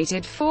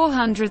estimated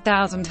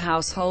 400,000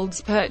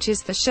 households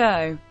purchased the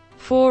show,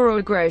 for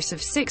a gross of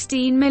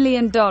 $16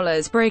 million,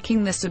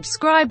 breaking the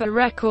subscriber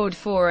record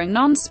for a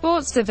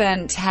non-sports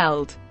event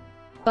held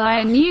by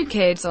a New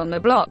Kids on the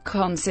Block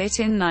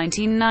concert in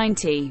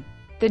 1990.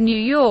 The New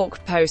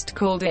York Post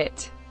called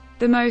it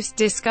the most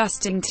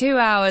disgusting 2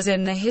 hours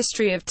in the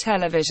history of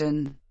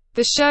television.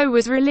 The show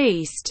was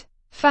released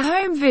for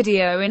home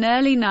video in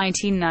early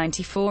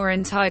 1994,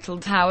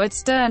 entitled Howard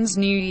Stern's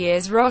New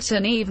Year's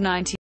Rotten Eve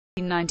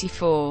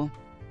 1994.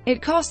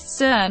 It cost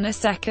Stern a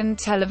second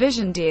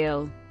television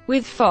deal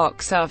with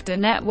Fox after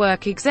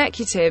network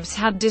executives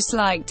had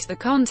disliked the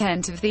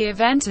content of the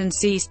event and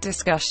ceased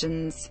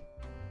discussions.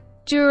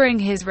 During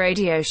his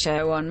radio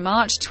show on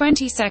March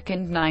 22,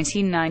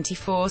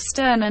 1994,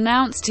 Stern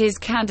announced his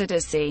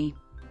candidacy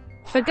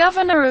for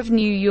governor of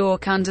New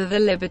York under the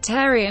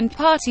Libertarian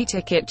Party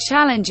ticket,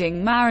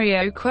 challenging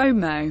Mario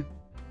Cuomo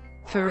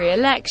for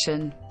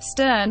re-election.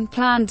 Stern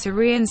planned to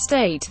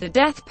reinstate the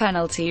death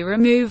penalty,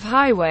 remove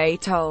highway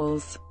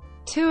tolls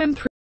to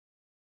improve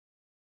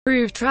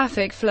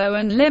traffic flow,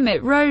 and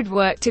limit road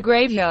work to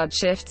graveyard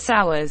shift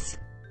hours.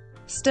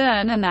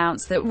 Stern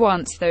announced that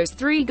once those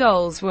 3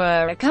 goals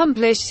were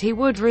accomplished, he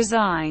would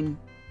resign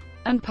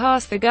and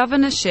pass the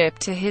governorship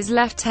to his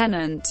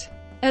lieutenant.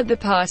 At the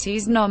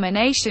party's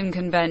nomination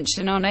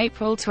convention on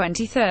April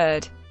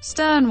 23,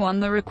 Stern won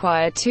the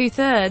required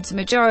 2/3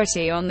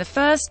 majority on the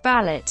first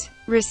ballot,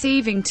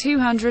 receiving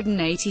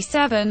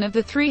 287 of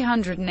the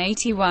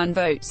 381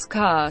 votes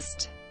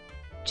cast.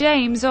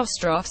 James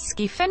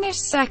Ostrowski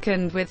finished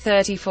second with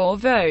 34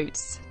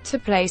 votes. To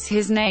place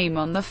his name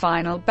on the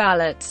final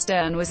ballot,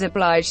 Stern was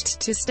obliged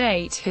to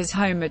state his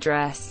home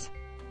address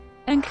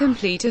and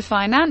complete a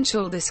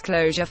financial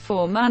disclosure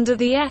form under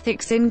the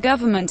Ethics in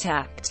Government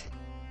Act.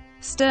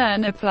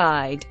 Stern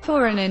applied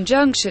for an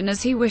injunction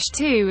as he wished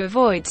to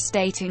avoid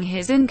stating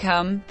his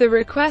income. The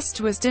request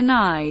was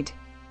denied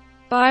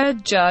by a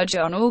judge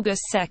on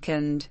August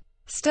 2.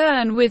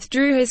 Stern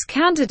withdrew his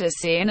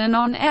candidacy in an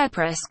on-air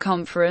press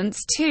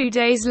conference 2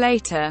 days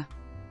later,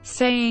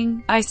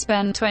 saying, "I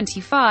spend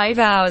 25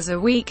 hours a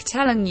week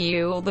telling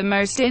you all the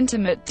most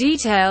intimate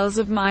details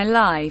of my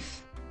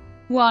life.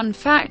 One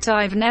fact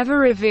I've never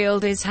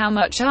revealed is how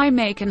much I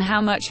make and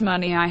how much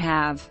money I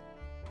have.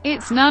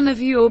 It's none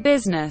of your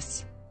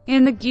business."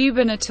 In the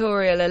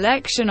gubernatorial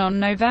election on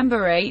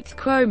November 8,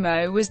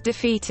 Cuomo was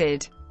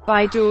defeated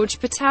by George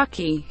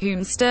Pataki,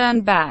 whom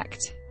Stern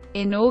backed.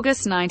 In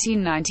August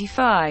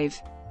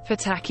 1995,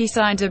 Pataki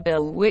signed a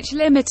bill which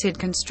limited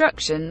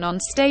construction on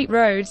state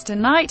roads to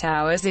night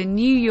hours in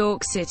New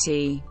York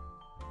City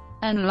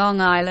and Long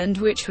Island,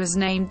 which was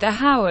named the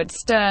Howard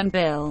Stern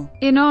Bill,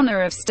 in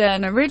honor of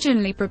Stern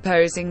originally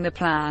proposing the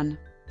plan.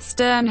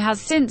 Stern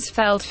has since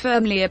felt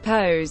firmly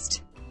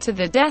opposed to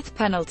the death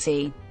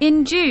penalty.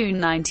 In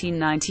June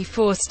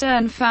 1994,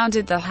 Stern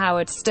founded the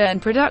Howard Stern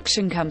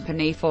Production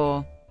Company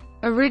for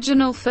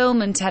original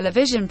film and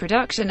television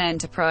production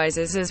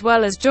enterprises as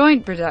well as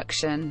joint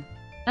production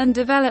and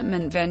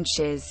development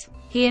ventures.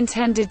 He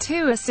intended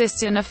to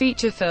assist in a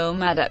feature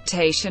film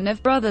adaptation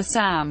of Brother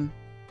Sam,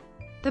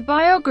 the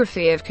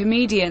biography of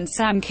comedian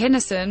Sam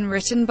Kinison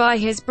written by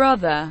his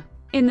brother.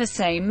 In the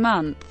same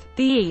month,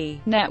 the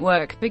E!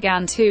 Network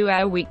began to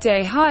air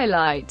weekday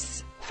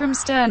highlights from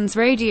Stern's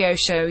radio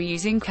show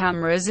using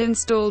cameras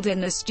installed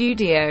in the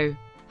studio.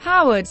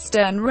 Howard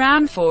Stern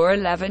ran for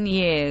 11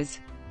 years.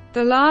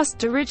 The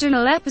last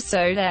original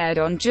episode aired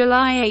on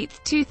July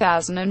 8,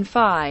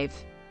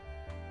 2005.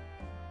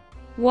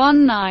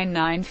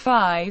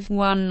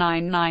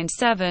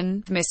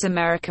 1995-1997, Miss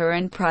America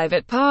and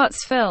Private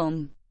Parts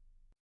film.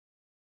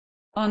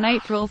 On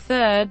April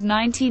 3,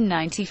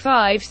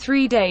 1995,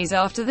 3 days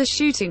after the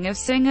shooting of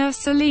singer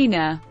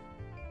Selena,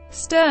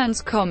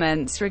 Stern's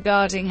comments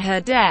regarding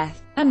her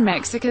death and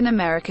Mexican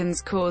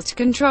Americans caused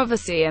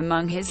controversy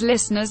among his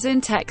listeners in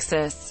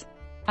Texas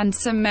and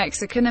some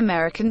Mexican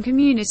American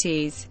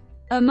communities.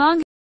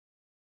 Among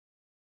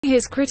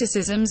his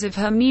criticisms of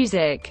her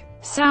music,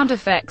 sound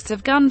effects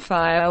of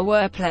gunfire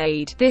were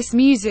played. "This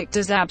music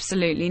does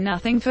absolutely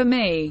nothing for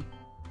me.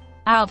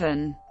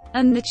 Alvin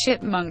and the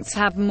Chipmunks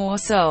have more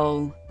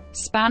soul.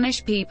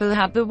 Spanish people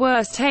have the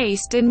worst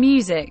taste in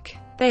music.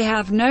 They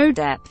have no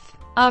depth."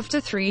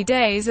 After 3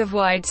 days of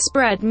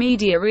widespread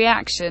media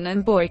reaction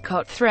and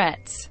boycott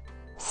threats,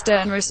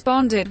 Stern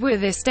responded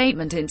with a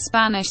statement in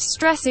Spanish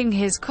stressing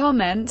his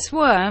comments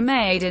were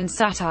made in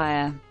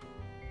satire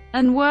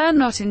and were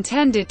not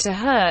intended to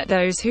hurt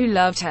those who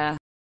loved her.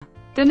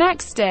 The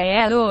next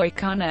day, Eloy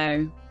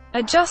Cano,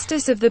 a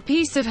justice of the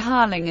peace of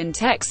Harlingen,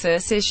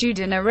 Texas, issued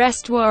an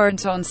arrest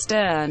warrant on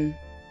Stern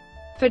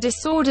for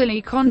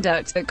disorderly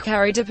conduct that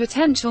carried a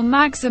potential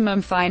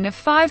maximum fine of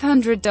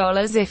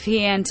 $500 if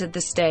he entered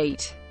the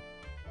state.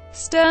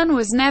 Stern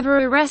was never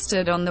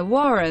arrested on the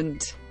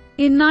warrant.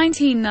 In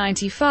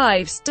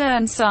 1995,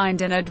 Stern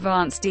signed an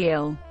advance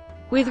deal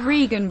with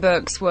Regan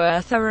Books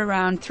worth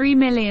around $3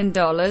 million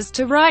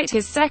to write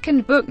his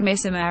second book,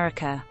 Miss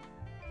America.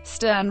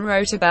 Stern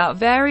wrote about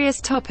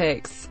various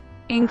topics,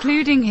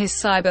 including his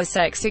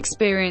cybersex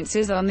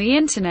experiences on the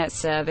internet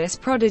service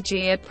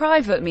Prodigy, a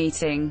private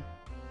meeting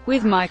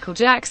with Michael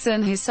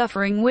Jackson, his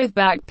suffering with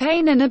back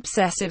pain and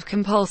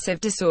obsessive-compulsive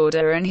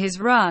disorder, and his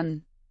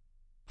run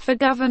for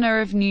governor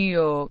of New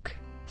York.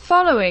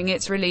 Following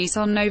its release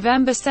on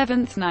November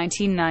 7,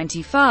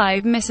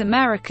 1995, Miss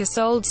America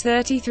sold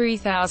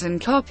 33,000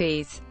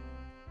 copies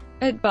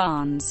at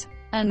Barnes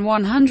and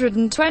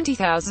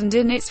 120,000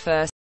 in its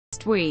first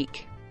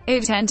week.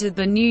 It entered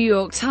the New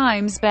York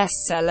Times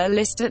bestseller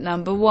list at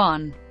number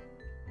 1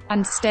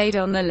 and stayed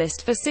on the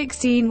list for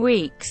 16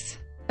 weeks.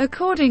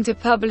 According to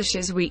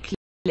Publishers Weekly,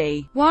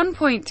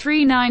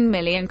 1.39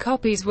 million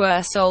copies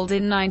were sold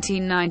in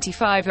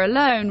 1995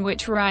 alone,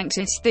 which ranked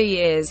it the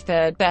year's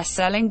third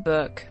best-selling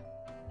book.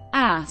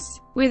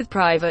 With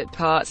Private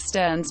Parts,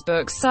 Stern's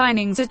book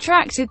signings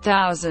attracted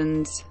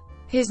thousands.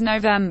 His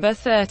November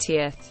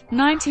 30,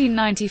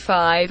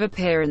 1995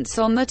 appearance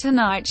on The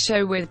Tonight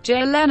Show with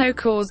Jay Leno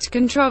caused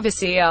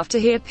controversy after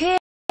he appeared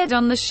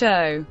on the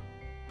show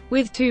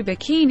with two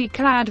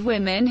bikini-clad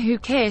women who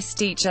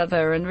kissed each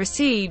other and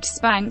received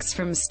spanks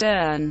from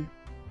Stern.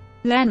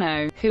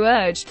 Leno, who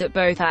urged that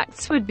both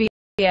acts would be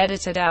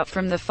edited out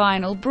from the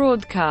final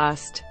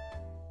broadcast,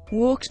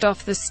 walked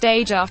off the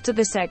stage after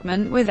the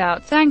segment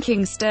without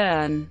thanking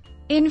Stern.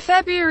 In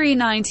February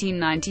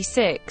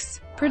 1996,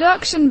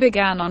 production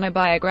began on a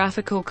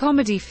biographical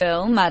comedy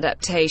film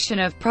adaptation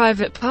of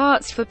Private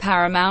Parts for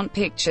Paramount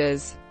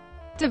Pictures.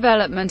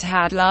 Development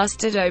had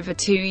lasted over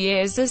 2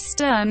 years as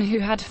Stern, who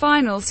had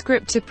final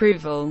script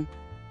approval,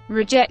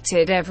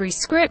 rejected every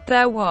script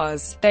there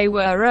was. They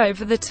were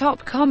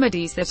over-the-top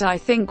comedies that I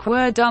think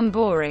were dumb,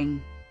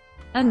 boring,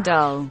 and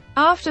dull.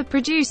 After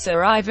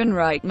producer Ivan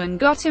Reitman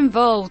got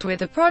involved with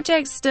the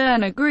project,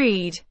 Stern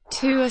agreed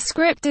to a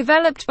script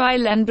developed by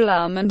Len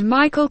Blum and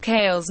Michael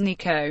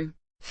Kaelsniko.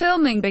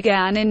 Filming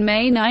began in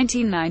May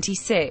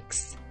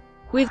 1996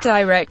 with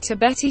director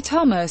Betty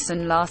Thomas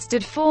and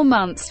lasted 4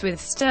 months, with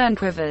Stern,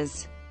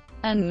 Quivers,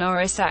 and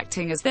Norris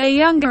acting as their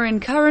younger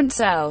and current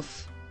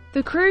self.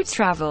 The crew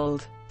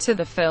traveled to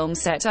the film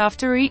set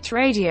after each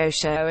radio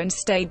show and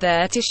stayed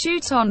there to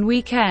shoot on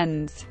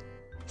weekends.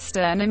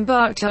 Stern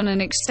embarked on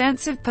an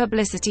extensive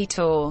publicity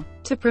tour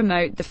to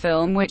promote the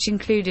film, which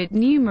included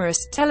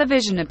numerous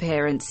television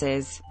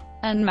appearances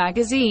and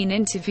magazine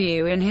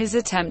interview in his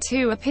attempt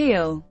to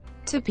appeal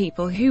to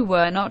people who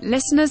were not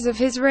listeners of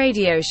his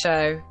radio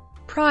show.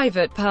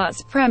 Private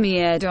Parts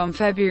premiered on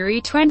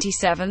February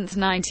 27,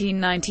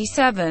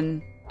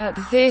 1997, at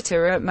the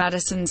theater at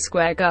Madison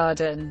Square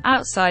Garden.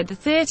 Outside the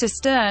theater,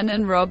 Stern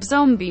and Rob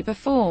Zombie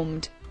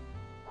performed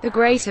The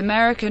Great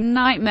American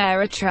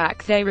Nightmare, a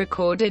track they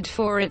recorded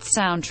for its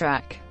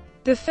soundtrack.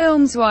 The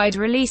film's wide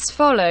release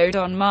followed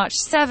on March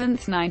 7,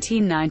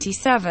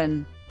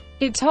 1997.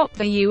 It topped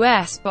the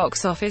U.S.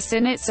 box office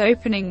in its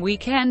opening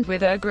weekend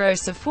with a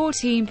gross of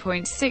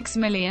 $14.6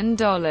 million,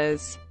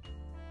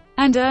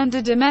 and earned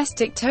a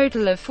domestic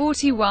total of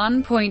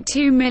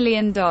 $41.2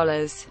 million.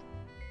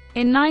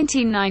 In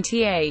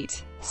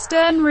 1998,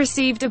 Stern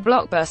received a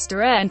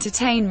Blockbuster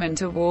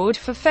Entertainment Award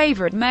for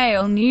Favorite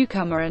Male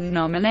Newcomer and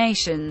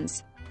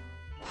nominations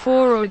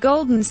for a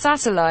Golden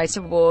Satellite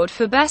Award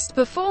for Best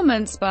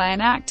Performance by an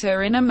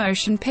Actor in a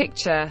Motion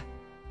Picture,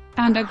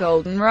 and a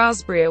Golden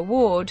Raspberry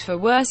Award for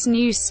Worst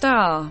New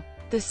Star.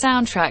 The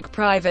soundtrack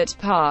Private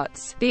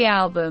Parts, the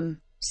album,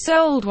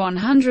 sold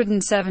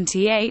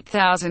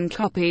 178,000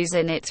 copies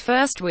in its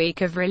first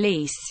week of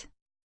release,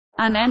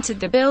 and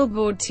entered the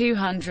Billboard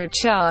 200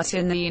 chart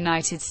in the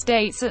United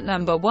States at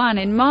number 1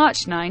 in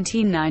March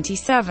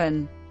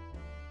 1997.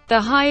 The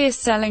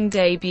highest-selling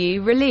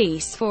debut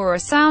release for a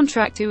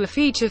soundtrack to a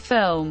feature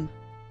film.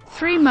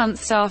 3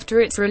 months after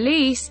its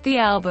release, the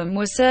album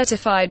was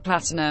certified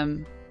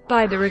platinum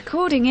by the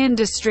Recording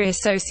Industry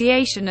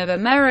Association of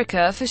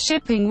America for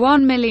shipping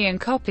 1 million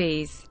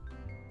copies.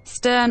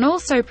 Stern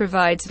also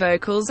provides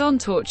vocals on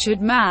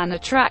Tortured Man, a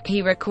track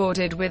he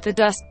recorded with the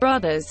Dust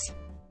Brothers.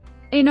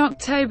 In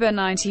October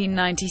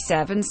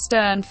 1997,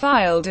 Stern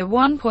filed a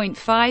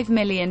 $1.5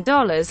 million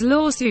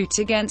lawsuit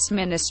against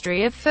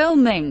Ministry of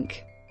Film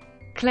Inc.,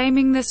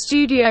 claiming the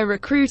studio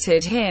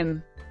recruited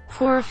him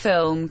for a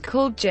film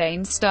called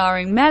Jane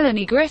starring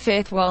Melanie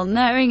Griffith while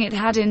knowing it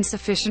had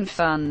insufficient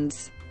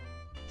funds.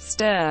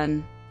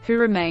 Stern, who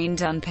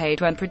remained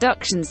unpaid when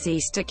production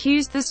ceased,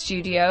 accused the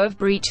studio of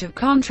breach of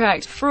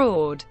contract,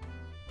 fraud,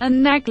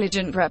 and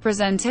negligent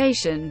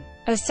representation.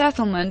 A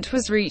settlement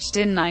was reached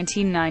in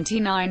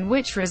 1999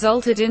 which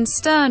resulted in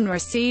Stern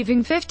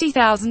receiving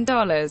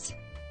 $50,000.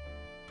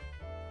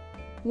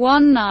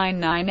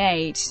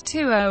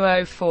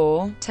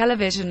 1998-2004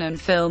 Television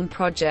and film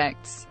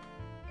projects.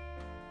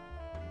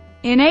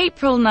 In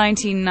April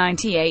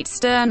 1998,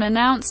 Stern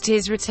announced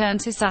his return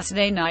to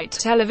Saturday night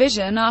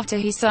television after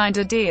he signed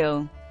a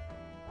deal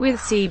with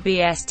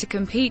CBS to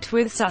compete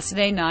with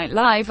Saturday Night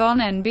Live on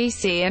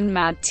NBC and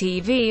Mad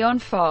TV on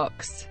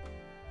Fox.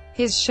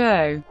 His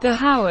show, The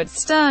Howard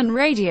Stern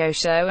Radio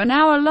Show, an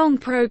hour-long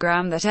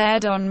program that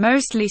aired on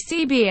mostly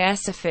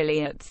CBS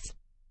affiliates,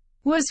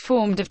 was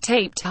formed of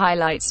taped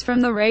highlights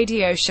from the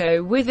radio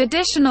show with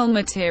additional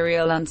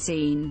material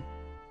unseen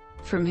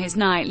from his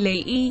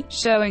nightly E!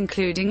 Show,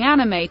 including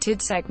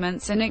animated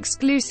segments and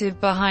exclusive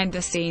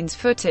behind-the-scenes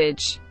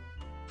footage.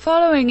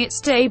 Following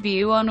its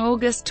debut on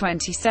August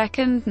 22,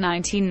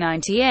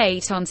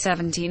 1998 on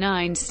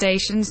 79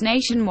 stations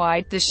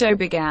nationwide, the show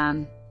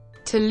began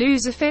to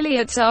lose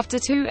affiliates after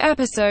 2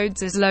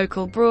 episodes as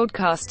local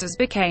broadcasters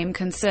became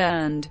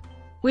concerned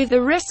with the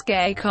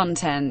risque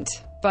content.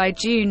 By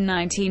June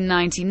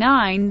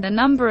 1999, the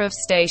number of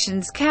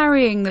stations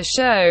carrying the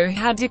show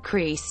had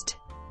decreased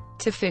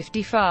to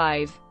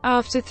 55.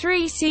 After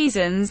 3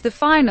 seasons, the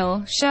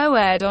final show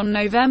aired on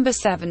November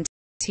 17,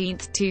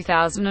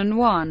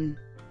 2001,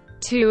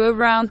 to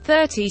around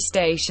 30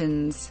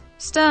 stations.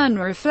 Stern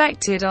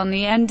reflected on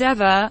the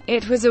endeavor: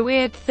 "It was a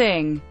weird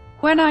thing.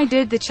 When I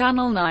did the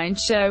Channel 9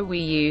 show we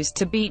used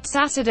to beat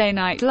Saturday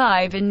Night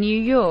Live in New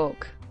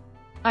York,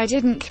 I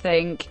didn't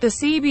think the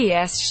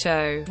CBS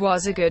show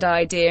was a good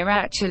idea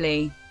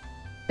actually,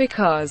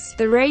 because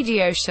the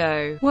radio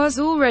show was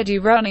already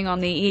running on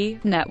the E!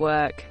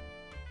 Network.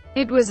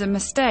 It was a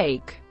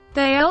mistake.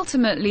 They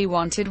ultimately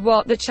wanted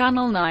what the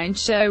Channel 9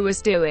 show was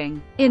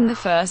doing." In the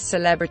first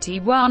Celebrity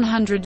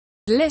 100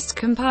 list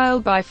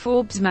compiled by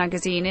Forbes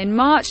magazine in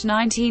March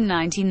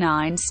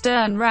 1999,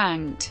 Stern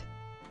ranked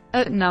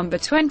at number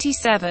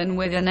 27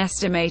 with an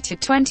estimated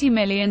 $20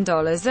 million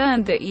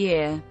earned that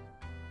year.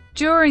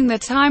 During the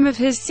time of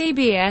his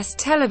CBS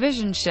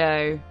television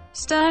show,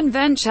 Stern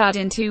ventured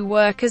into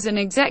work as an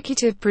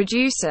executive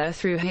producer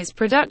through his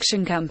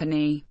production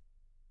company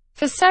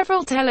for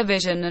several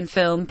television and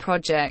film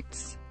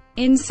projects.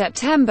 In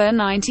September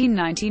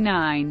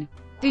 1999,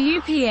 the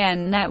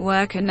UPN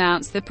network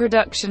announced the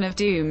production of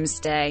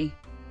Doomsday,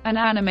 an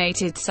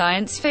animated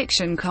science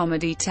fiction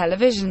comedy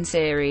television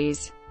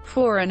series,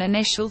 for an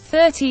initial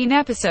 13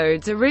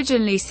 episodes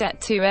originally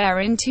set to air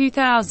in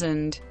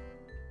 2000.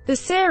 The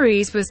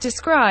series was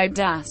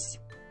described as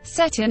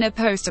set in a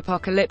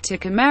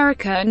post-apocalyptic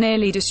America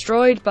nearly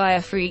destroyed by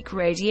a freak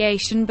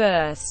radiation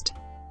burst.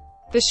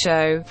 The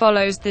show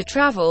follows the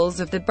travels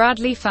of the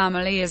Bradley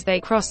family as they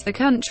cross the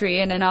country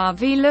in an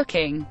RV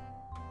looking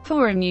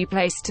for a new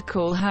place to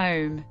call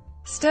home.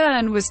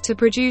 Stern was to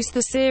produce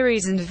the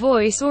series and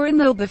voice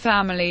Orville, the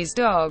family's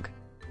dog,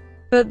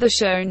 but the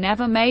show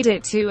never made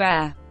it to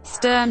air.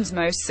 Stern's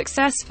most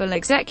successful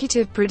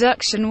executive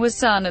production was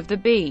Son of the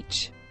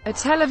Beach, a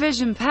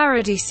television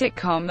parody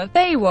sitcom of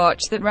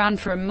Baywatch that ran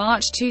from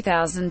March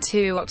 2000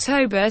 to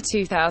October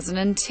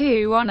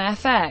 2002 on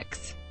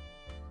FX.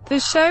 The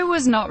show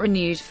was not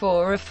renewed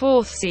for a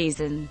 4th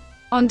season.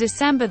 On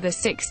December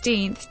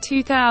 16,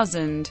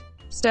 2000,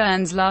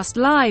 Stern's last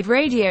live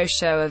radio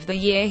show of the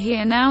year, he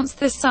announced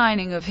the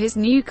signing of his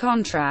new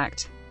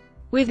contract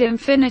with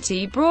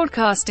Infinity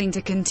Broadcasting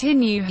to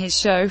continue his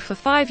show for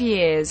 5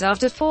 years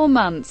after 4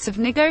 months of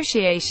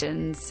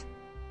negotiations.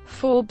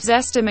 Forbes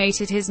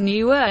estimated his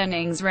new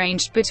earnings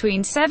ranged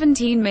between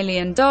 $17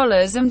 million and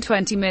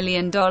 $20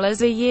 million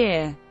a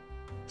year.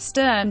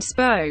 Stern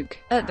spoke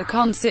at the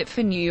concert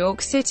for New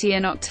York City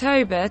in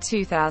October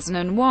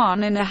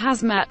 2001 in a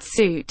hazmat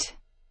suit,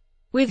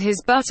 with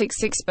his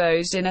buttocks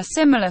exposed in a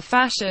similar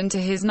fashion to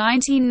his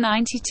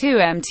 1992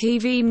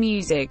 MTV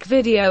Music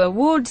Video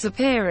Awards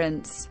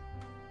appearance.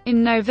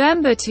 In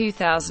November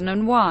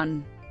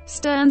 2001,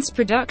 Stern's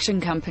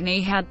production company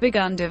had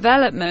begun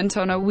development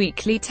on a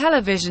weekly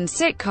television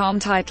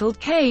sitcom titled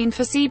Kane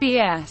for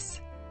CBS,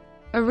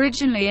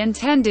 originally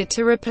intended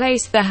to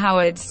replace the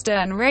Howard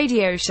Stern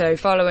radio show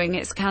following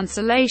its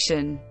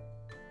cancellation,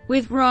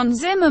 with Ron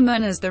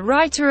Zimmerman as the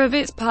writer of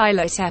its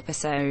pilot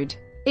episode.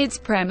 Its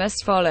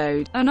premise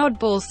followed an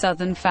oddball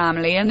Southern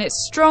family and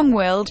its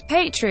strong-willed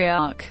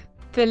patriarch.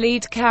 The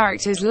lead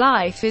character's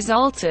life is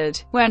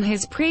altered when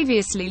his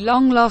previously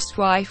long-lost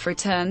wife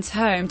returns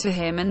home to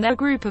him and their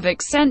group of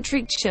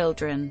eccentric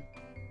children.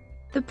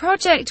 The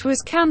project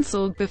was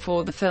cancelled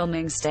before the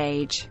filming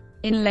stage.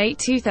 In late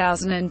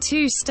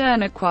 2002,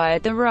 Stern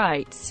acquired the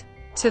rights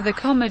to the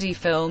comedy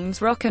films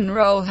Rock and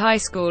Roll High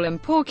School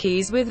and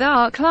Porky's with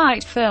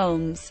ArcLight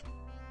Films.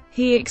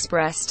 He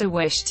expressed a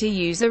wish to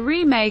use a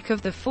remake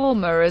of the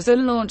former as a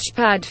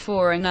launchpad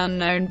for an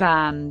unknown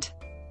band.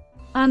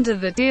 Under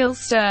the deal,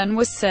 Stern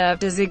was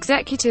served as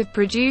executive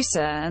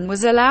producer and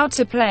was allowed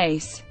to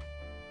place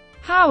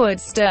Howard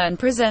Stern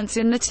Presents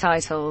in the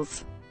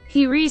titles.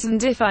 He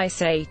reasoned, "If I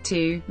say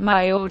to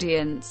my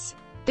audience,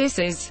 this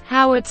is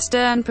Howard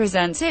Stern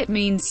Presents, it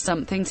means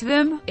something to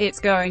them,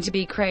 it's going to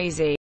be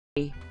crazy.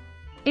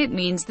 It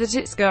means that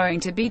it's going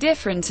to be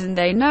different and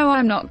they know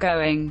I'm not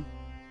going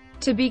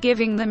to be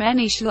giving them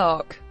any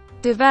schlock."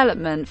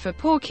 Development for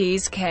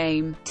Porky's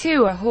came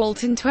to a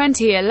halt in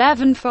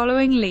 2011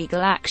 following legal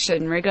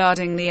action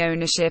regarding the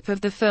ownership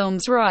of the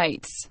film's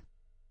rights.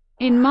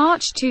 In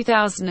March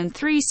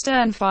 2003,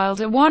 Stern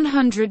filed a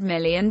 $100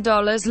 million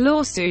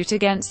lawsuit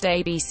against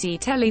ABC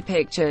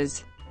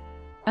Telepictures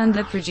and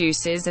the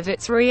producers of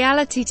its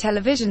reality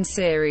television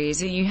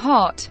series Are You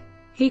Hot?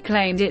 He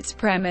claimed its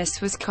premise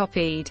was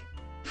copied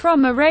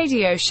from a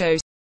radio show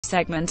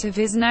segment of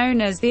his known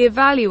as The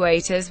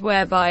Evaluators,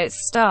 whereby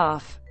its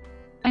staff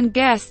and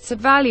guests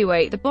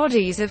evaluate the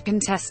bodies of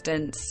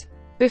contestants.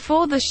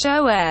 Before the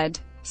show aired,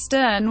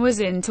 Stern was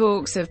in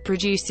talks of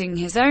producing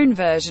his own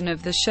version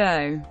of the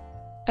show.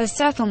 A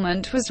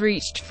settlement was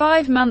reached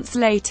 5 months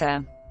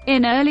later.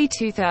 In early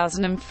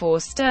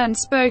 2004, Stern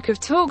spoke of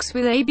talks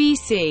with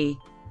ABC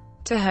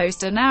to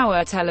host an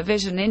hour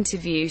television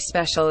interview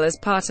special as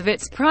part of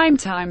its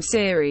primetime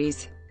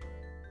series,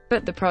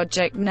 but the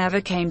project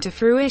never came to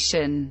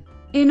fruition.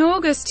 In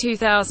August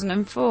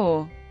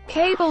 2004,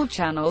 cable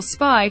channel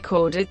Spike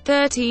ordered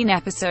 13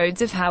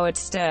 episodes of Howard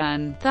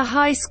Stern, The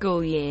High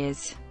School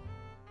Years,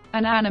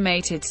 an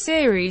animated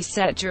series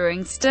set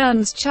during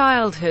Stern's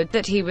childhood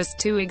that he was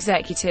to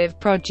executive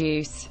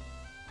produce.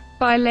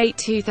 By late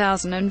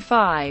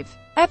 2005,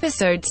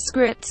 episode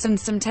scripts and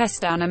some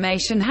test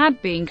animation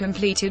had been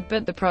completed,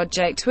 but the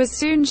project was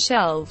soon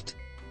shelved.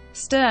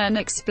 Stern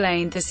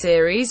explained the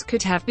series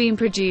could have been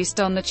produced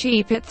on the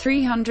cheap at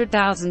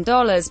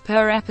 $300,000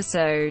 per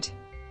episode,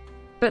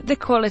 but the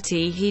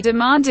quality he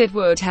demanded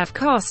would have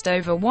cost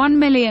over $1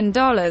 million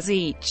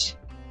each.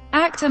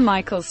 Actor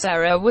Michael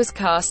Cera was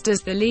cast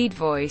as the lead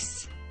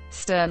voice.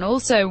 Stern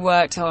also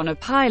worked on a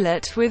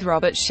pilot with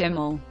Robert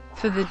Schimmel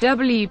for the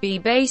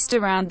WB based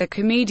around the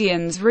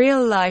comedian's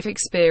real-life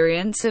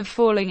experience of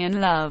falling in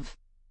love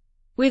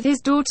with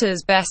his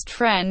daughter's best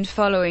friend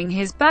following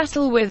his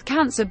battle with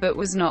cancer, but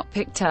was not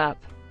picked up.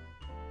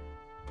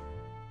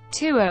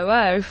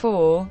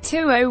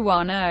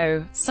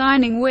 2004-2010,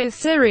 signing with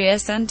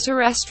Sirius and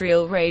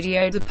terrestrial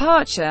radio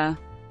departure.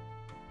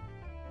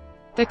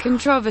 The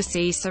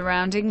controversy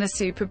surrounding the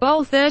Super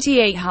Bowl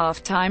 38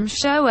 halftime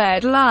show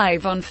aired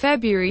live on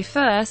February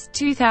 1,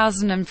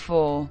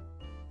 2004,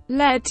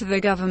 led to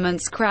the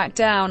government's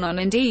crackdown on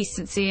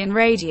indecency in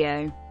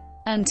radio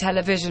and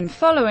television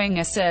following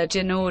a surge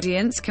in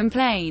audience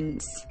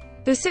complaints.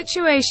 The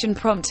situation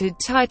prompted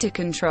tighter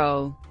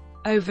control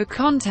over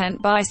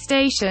content by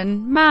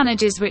station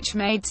managers, which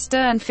made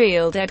Stern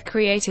feel dead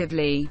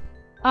creatively.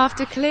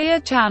 After Clear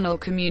Channel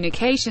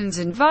Communications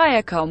and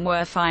Viacom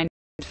were fined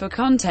for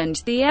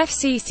content the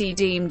FCC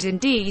deemed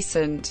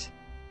indecent,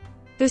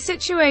 the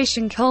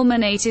situation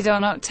culminated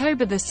on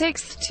October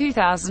 6,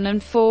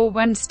 2004,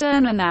 when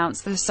Stern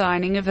announced the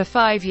signing of a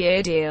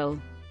 5-year deal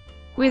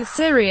with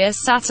Sirius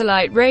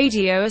Satellite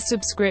Radio, a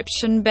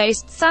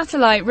subscription-based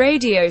satellite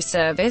radio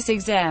service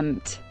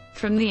exempt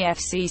from the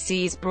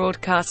FCC's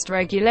broadcast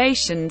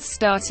regulations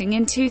starting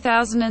in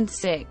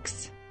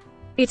 2006.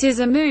 It is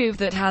a move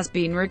that has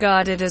been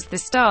regarded as the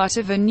start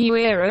of a new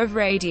era of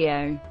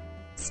radio.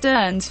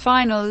 Stern's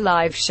final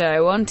live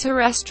show on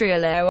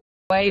terrestrial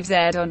airwaves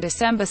aired on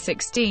December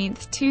 16,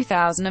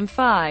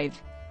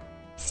 2005.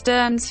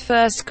 Stern's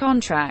first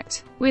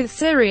contract with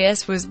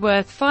Sirius was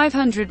worth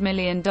 $500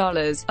 million,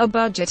 a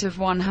budget of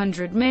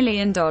 $100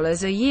 million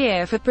a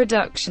year for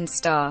production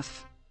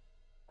staff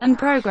and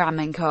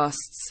programming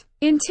costs.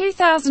 In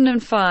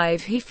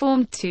 2005 he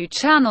formed two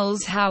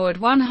channels, Howard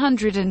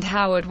 100 and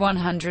Howard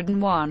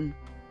 101,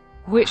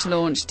 which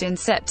launched in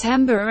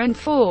September and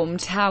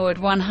formed Howard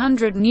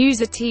 100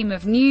 News, a team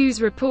of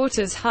news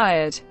reporters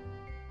hired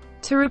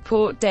to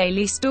report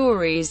daily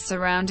stories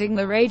surrounding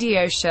the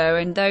radio show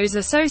and those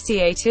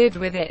associated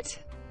with it.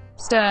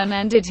 Stern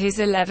ended his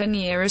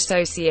 11-year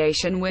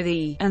association with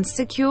E! And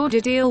secured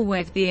a deal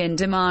with the In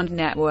Demand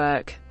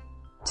network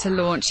to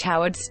launch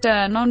Howard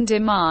Stern On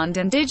Demand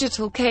and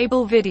digital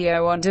cable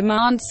video on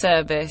demand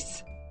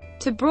service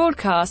to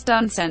broadcast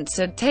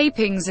uncensored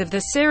tapings of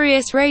the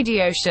Sirius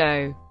radio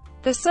show.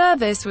 The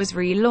service was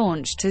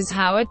relaunched as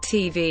Howard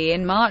TV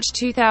in March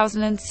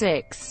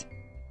 2006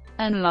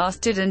 and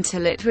lasted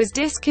until it was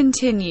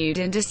discontinued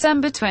in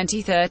December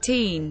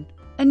 2013.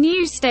 A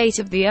new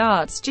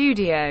state-of-the-art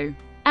studio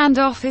and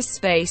office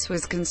space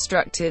was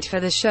constructed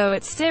for the show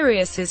at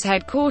Sirius's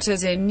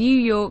headquarters in New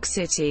York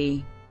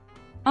City.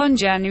 On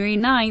January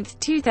 9,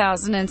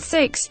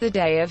 2006, the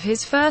day of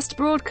his first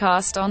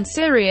broadcast on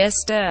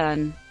Sirius,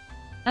 Stern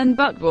and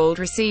Buchwald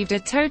received a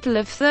total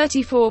of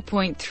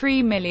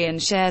 34.3 million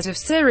shares of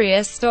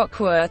Sirius stock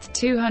worth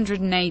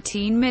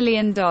 $218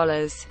 million,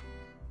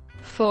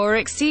 for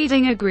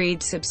exceeding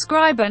agreed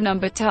subscriber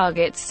number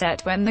targets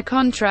set when the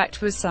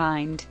contract was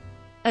signed.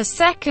 A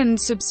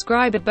second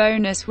subscriber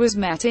bonus was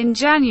met in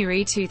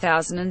January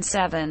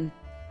 2007,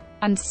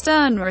 and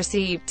Stern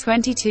received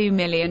 22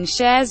 million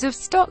shares of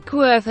stock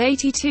worth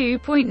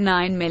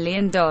 $82.9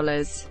 million.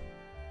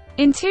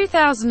 In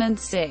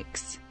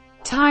 2006,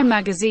 Time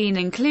magazine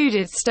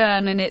included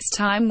Stern in its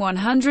Time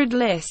 100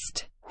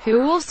 list,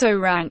 who also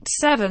ranked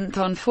 7th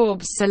on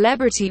Forbes'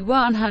 Celebrity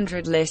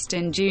 100 list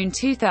in June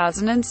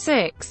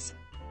 2006.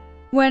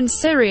 When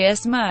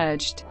Sirius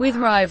merged with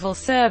rival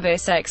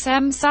service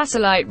XM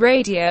Satellite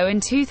Radio in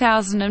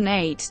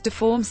 2008 to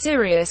form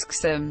Sirius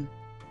XM,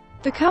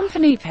 the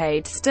company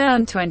paid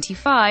Stern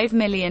 $25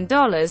 million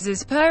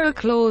as per a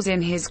clause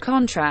in his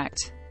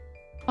contract.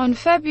 On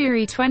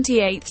February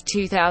 28,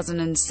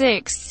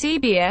 2006,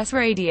 CBS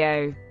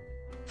Radio,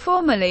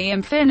 formerly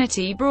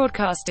Infinity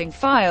Broadcasting,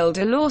 filed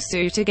a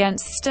lawsuit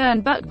against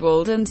Stern,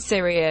 Buchwald and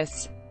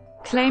Sirius,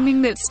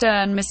 claiming that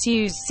Stern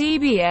misused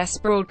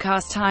CBS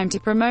broadcast time to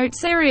promote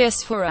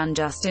Sirius for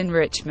unjust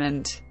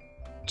enrichment.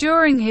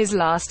 During his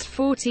last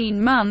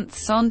 14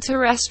 months on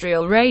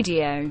terrestrial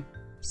radio,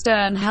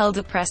 Stern held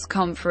a press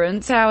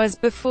conference hours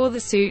before the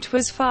suit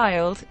was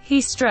filed.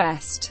 He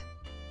stressed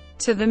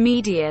to the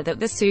media that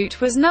the suit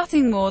was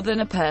nothing more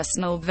than a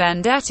personal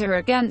vendetta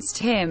against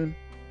him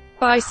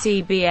by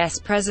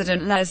CBS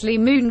President Leslie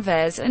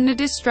Moonves and a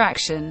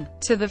distraction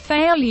to the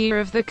failure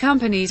of the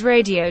company's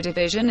radio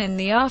division in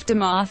the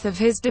aftermath of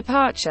his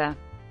departure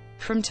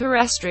from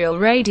terrestrial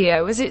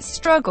radio as it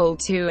struggled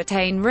to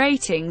attain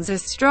ratings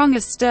as strong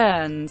as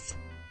Stern's.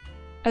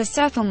 A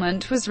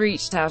settlement was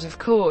reached out of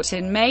court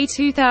in May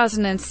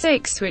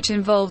 2006 which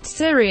involved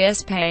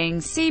Sirius paying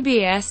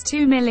CBS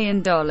 $2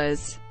 million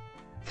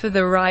for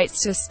the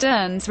rights to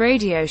Stern's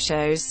radio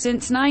shows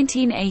since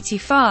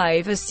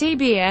 1985, as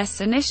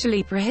CBS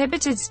initially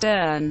prohibited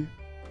Stern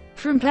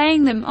from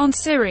playing them on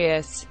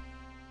Sirius.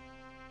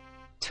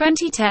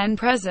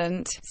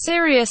 2010-present,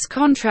 Sirius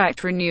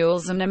contract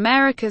renewals and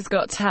America's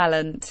Got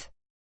Talent.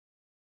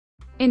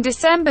 In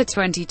December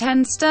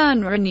 2010,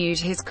 Stern renewed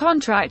his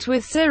contract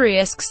with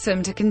Sirius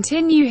XM to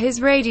continue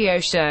his radio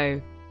show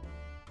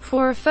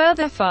for a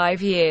further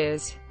 5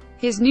 years.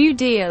 His new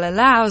deal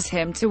allows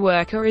him to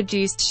work a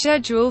reduced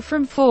schedule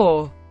from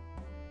 4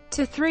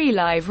 to 3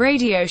 live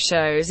radio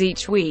shows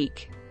each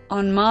week.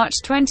 On March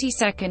 22,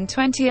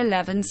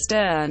 2011,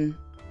 Stern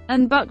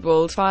and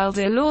Buchwald filed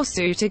a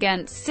lawsuit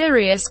against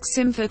Sirius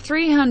XM for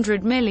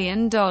 $300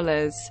 million,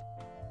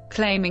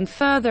 claiming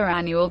further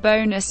annual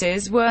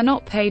bonuses were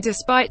not paid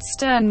despite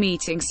Stern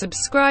meeting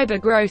subscriber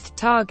growth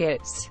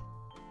targets.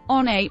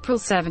 On April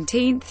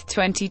 17,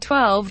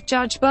 2012,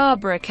 Judge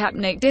Barbara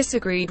Kapnick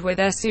disagreed with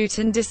their suit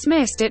and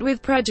dismissed it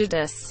with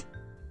prejudice,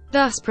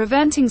 thus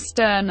preventing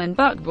Stern and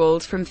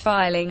Buchwald from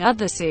filing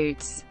other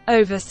suits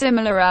over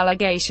similar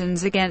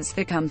allegations against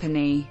the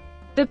company.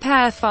 The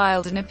pair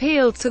filed an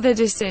appeal to the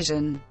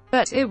decision,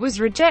 but it was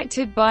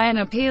rejected by an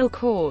appeal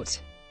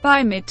court.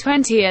 By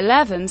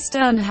mid-2011,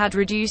 Stern had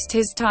reduced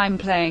his time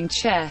playing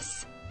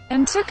chess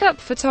and took up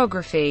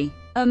photography.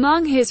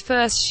 Among his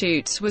first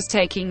shoots was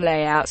taking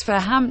layouts for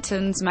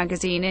Hamptons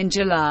magazine in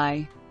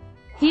July.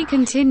 He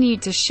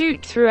continued to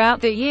shoot throughout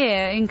the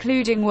year,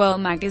 including World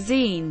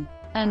magazine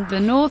and the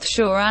North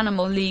Shore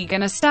Animal League,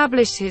 and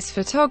established his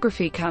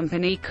photography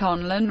company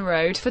Conlon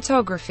Road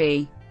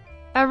Photography,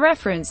 a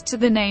reference to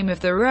the name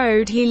of the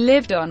road he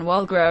lived on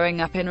while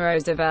growing up in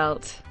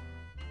Roosevelt.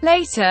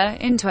 Later,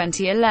 in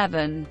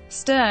 2011,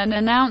 Stern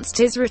announced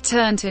his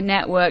return to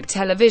network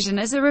television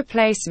as a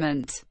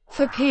replacement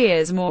for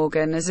Piers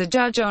Morgan as a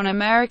judge on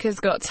America's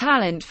Got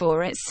Talent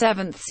for its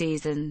 7th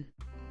season.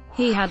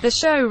 He had the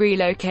show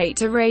relocate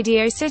to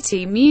Radio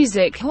City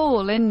Music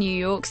Hall in New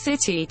York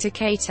City to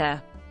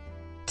cater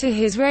to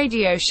his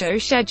radio show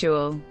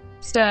schedule.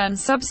 Stern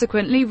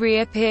subsequently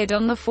reappeared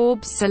on the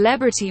Forbes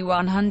Celebrity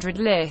 100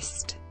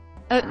 list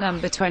at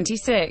number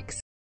 26.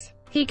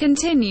 He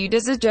continued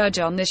as a judge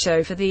on the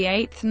show for the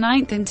 8th,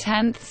 9th and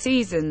 10th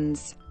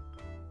seasons.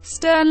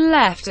 Stern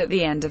left at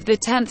the end of the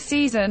 10th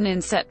season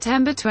in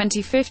September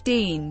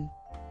 2015.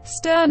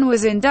 Stern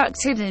was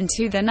inducted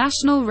into the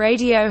National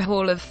Radio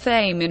Hall of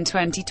Fame in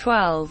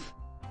 2012.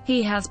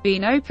 He has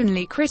been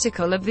openly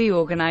critical of the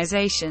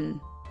organization.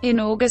 In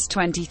August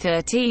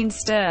 2013,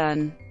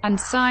 Stern and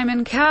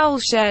Simon Cowell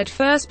shared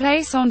first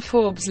place on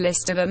Forbes'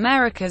 list of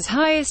America's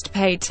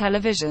highest-paid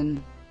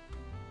television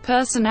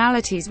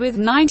personalities with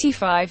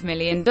 $95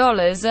 million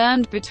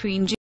earned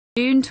between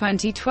June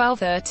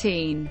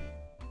 2012-13.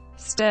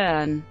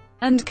 Stern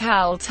and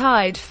Cowell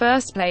tied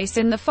first place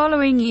in the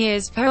following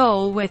year's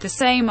poll with the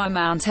same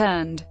amount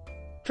earned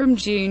from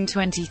June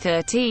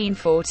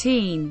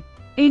 2013-14.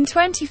 In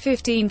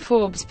 2015,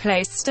 Forbes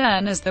placed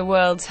Stern as the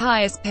world's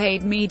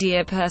highest-paid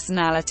media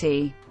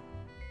personality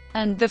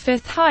and the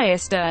fifth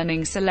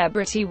highest-earning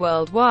celebrity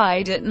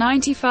worldwide at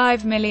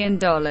 $95 million.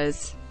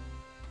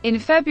 In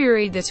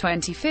February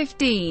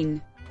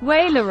 2015,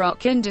 Whaler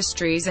Rock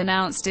Industries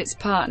announced its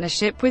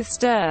partnership with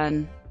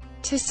Stern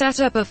to set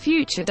up a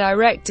future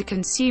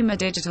direct-to-consumer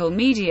digital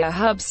media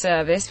hub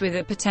service with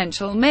a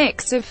potential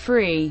mix of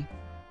free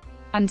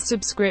and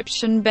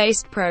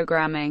subscription-based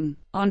programming.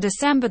 On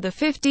December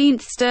 15,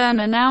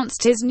 Stern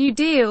announced his new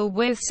deal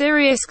with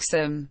Sirius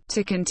XM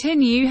to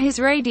continue his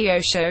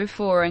radio show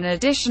for an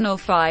additional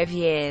 5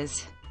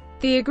 years.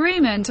 The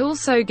agreement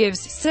also gives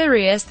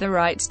Sirius the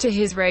rights to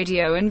his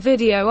radio and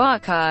video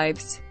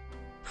archives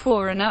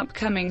for an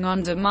upcoming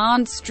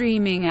on-demand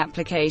streaming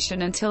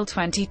application until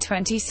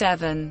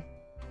 2027.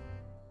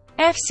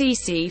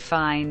 FCC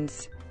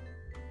fines.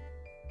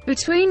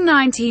 Between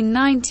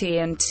 1990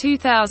 and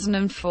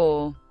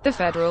 2004, the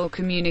Federal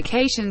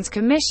Communications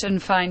Commission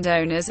fined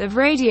owners of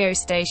radio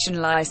station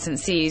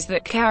licensees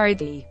that carried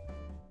the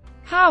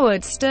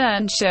Howard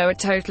Stern Show a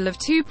total of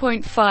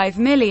 $2.5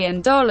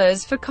 million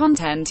for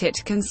content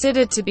it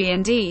considered to be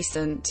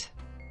indecent.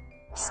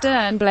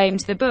 Stern blamed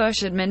the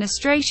Bush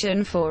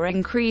administration for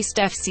increased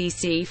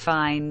FCC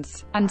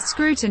fines and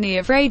scrutiny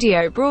of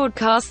radio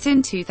broadcasts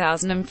in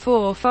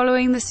 2004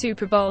 following the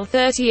Super Bowl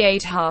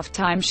XXXVIII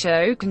halftime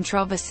show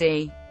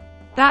controversy.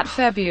 That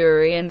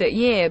February and that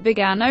year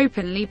began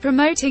openly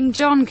promoting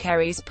John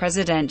Kerry's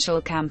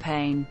presidential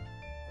campaign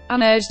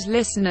and urged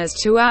listeners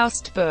to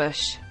oust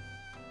Bush.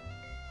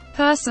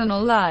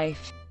 Personal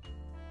life.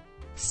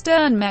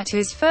 Stern met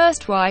his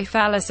first wife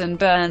Allison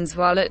Burns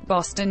while at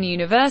Boston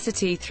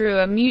University through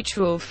a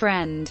mutual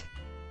friend.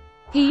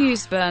 He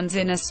used Burns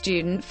in a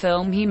student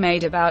film he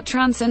made about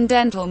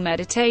transcendental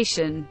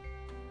meditation.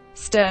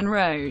 Stern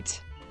wrote,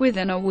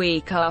 "Within a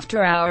week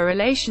after our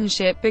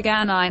relationship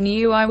began, I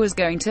knew I was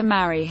going to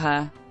marry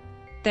her."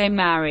 They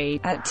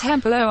married at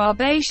Temple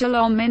Arbe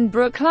Shalom in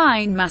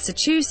Brookline,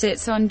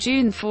 Massachusetts on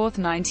June 4,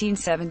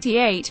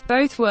 1978.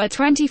 Both were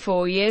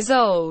 24 years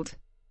old.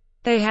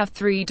 They have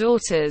 3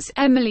 daughters,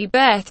 Emily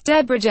Beth,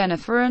 Deborah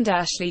Jennifer and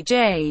Ashley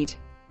Jade.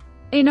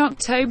 In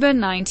October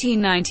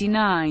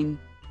 1999,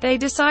 they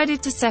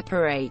decided to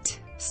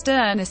separate.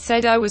 Stern has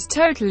said, "I was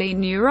totally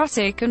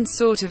neurotic and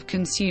sort of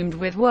consumed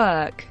with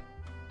work.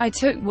 I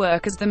took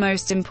work as the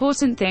most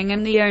important thing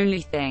and the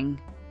only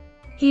thing."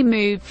 He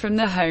moved from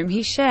the home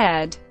he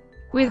shared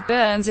with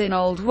Burns in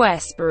Old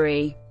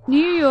Westbury,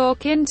 New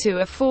York into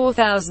a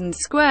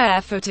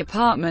 4,000-square-foot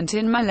apartment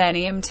in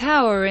Millennium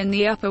Tower in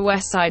the Upper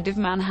West Side of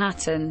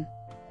Manhattan,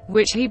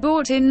 which he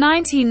bought in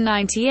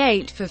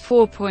 1998 for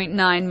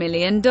 $4.9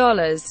 million.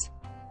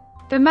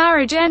 The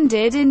marriage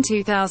ended in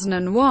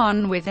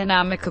 2001 with an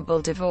amicable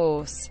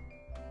divorce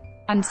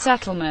and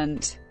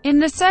settlement. In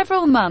the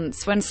several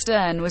months when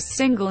Stern was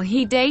single,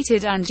 he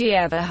dated Angie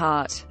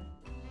Everhart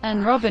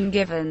and Robin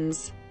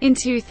Givens. In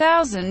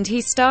 2000,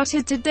 he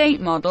started to date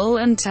model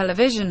and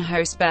television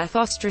host Beth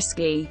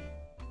Ostrowski.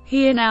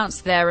 He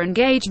announced their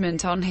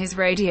engagement on his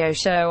radio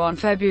show on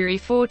February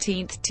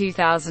 14,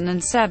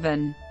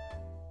 2007.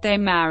 They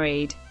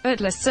married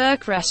at Le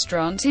Cirque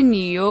restaurant in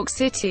New York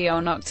City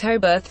on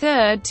October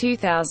 3,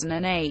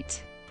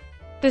 2008.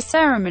 The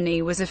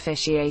ceremony was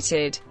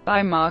officiated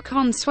by Mark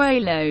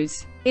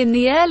Consuelos. In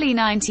the early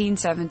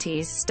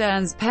 1970s,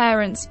 Stern's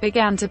parents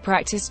began to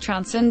practice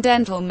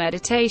transcendental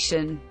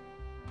meditation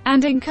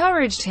and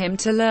encouraged him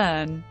to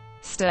learn.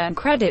 Stern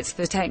credits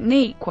the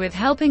technique with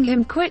helping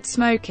him quit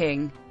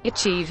smoking,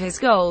 achieve his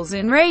goals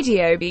in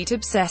radio, beat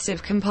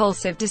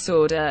obsessive-compulsive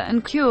disorder,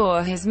 and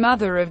cure his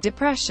mother of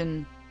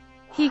depression.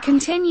 He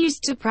continues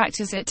to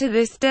practice it to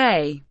this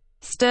day.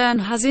 Stern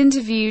has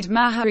interviewed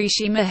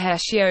Maharishi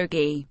Mahesh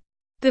Yogi,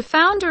 the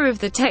founder of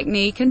the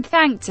technique, and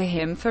thanked to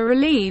him for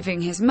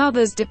relieving his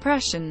mother's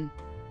depression.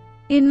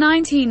 In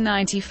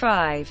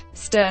 1995,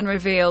 Stern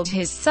revealed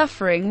his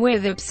suffering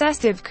with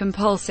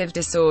obsessive-compulsive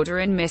disorder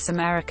in Miss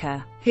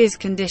America. His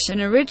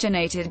condition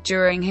originated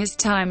during his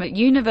time at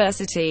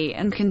university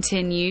and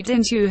continued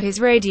into his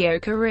radio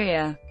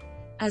career.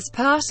 As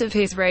part of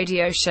his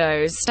radio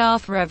show's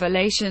Staff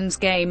Revelations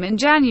game in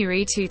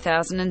January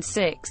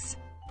 2006,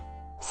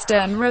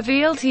 Stern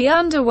revealed he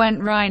underwent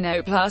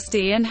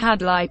rhinoplasty and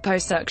had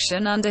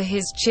liposuction under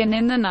his chin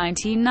in the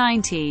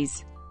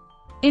 1990s.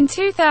 In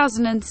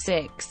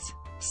 2006,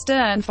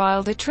 Stern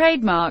filed a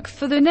trademark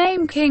for the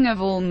name King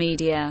of All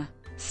Media.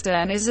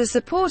 Stern is a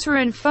supporter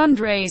and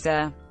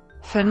fundraiser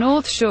for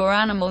North Shore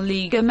Animal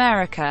League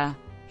America.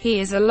 He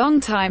is a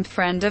longtime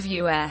friend of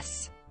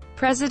U.S.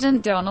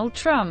 President Donald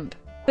Trump,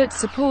 but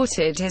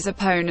supported his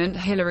opponent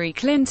Hillary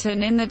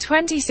Clinton in the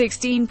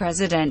 2016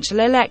 presidential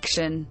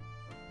election.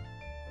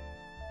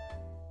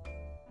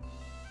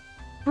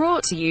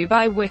 Brought to you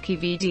by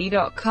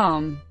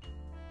WikiVidi.com.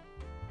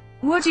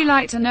 Would you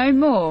like to know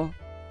more?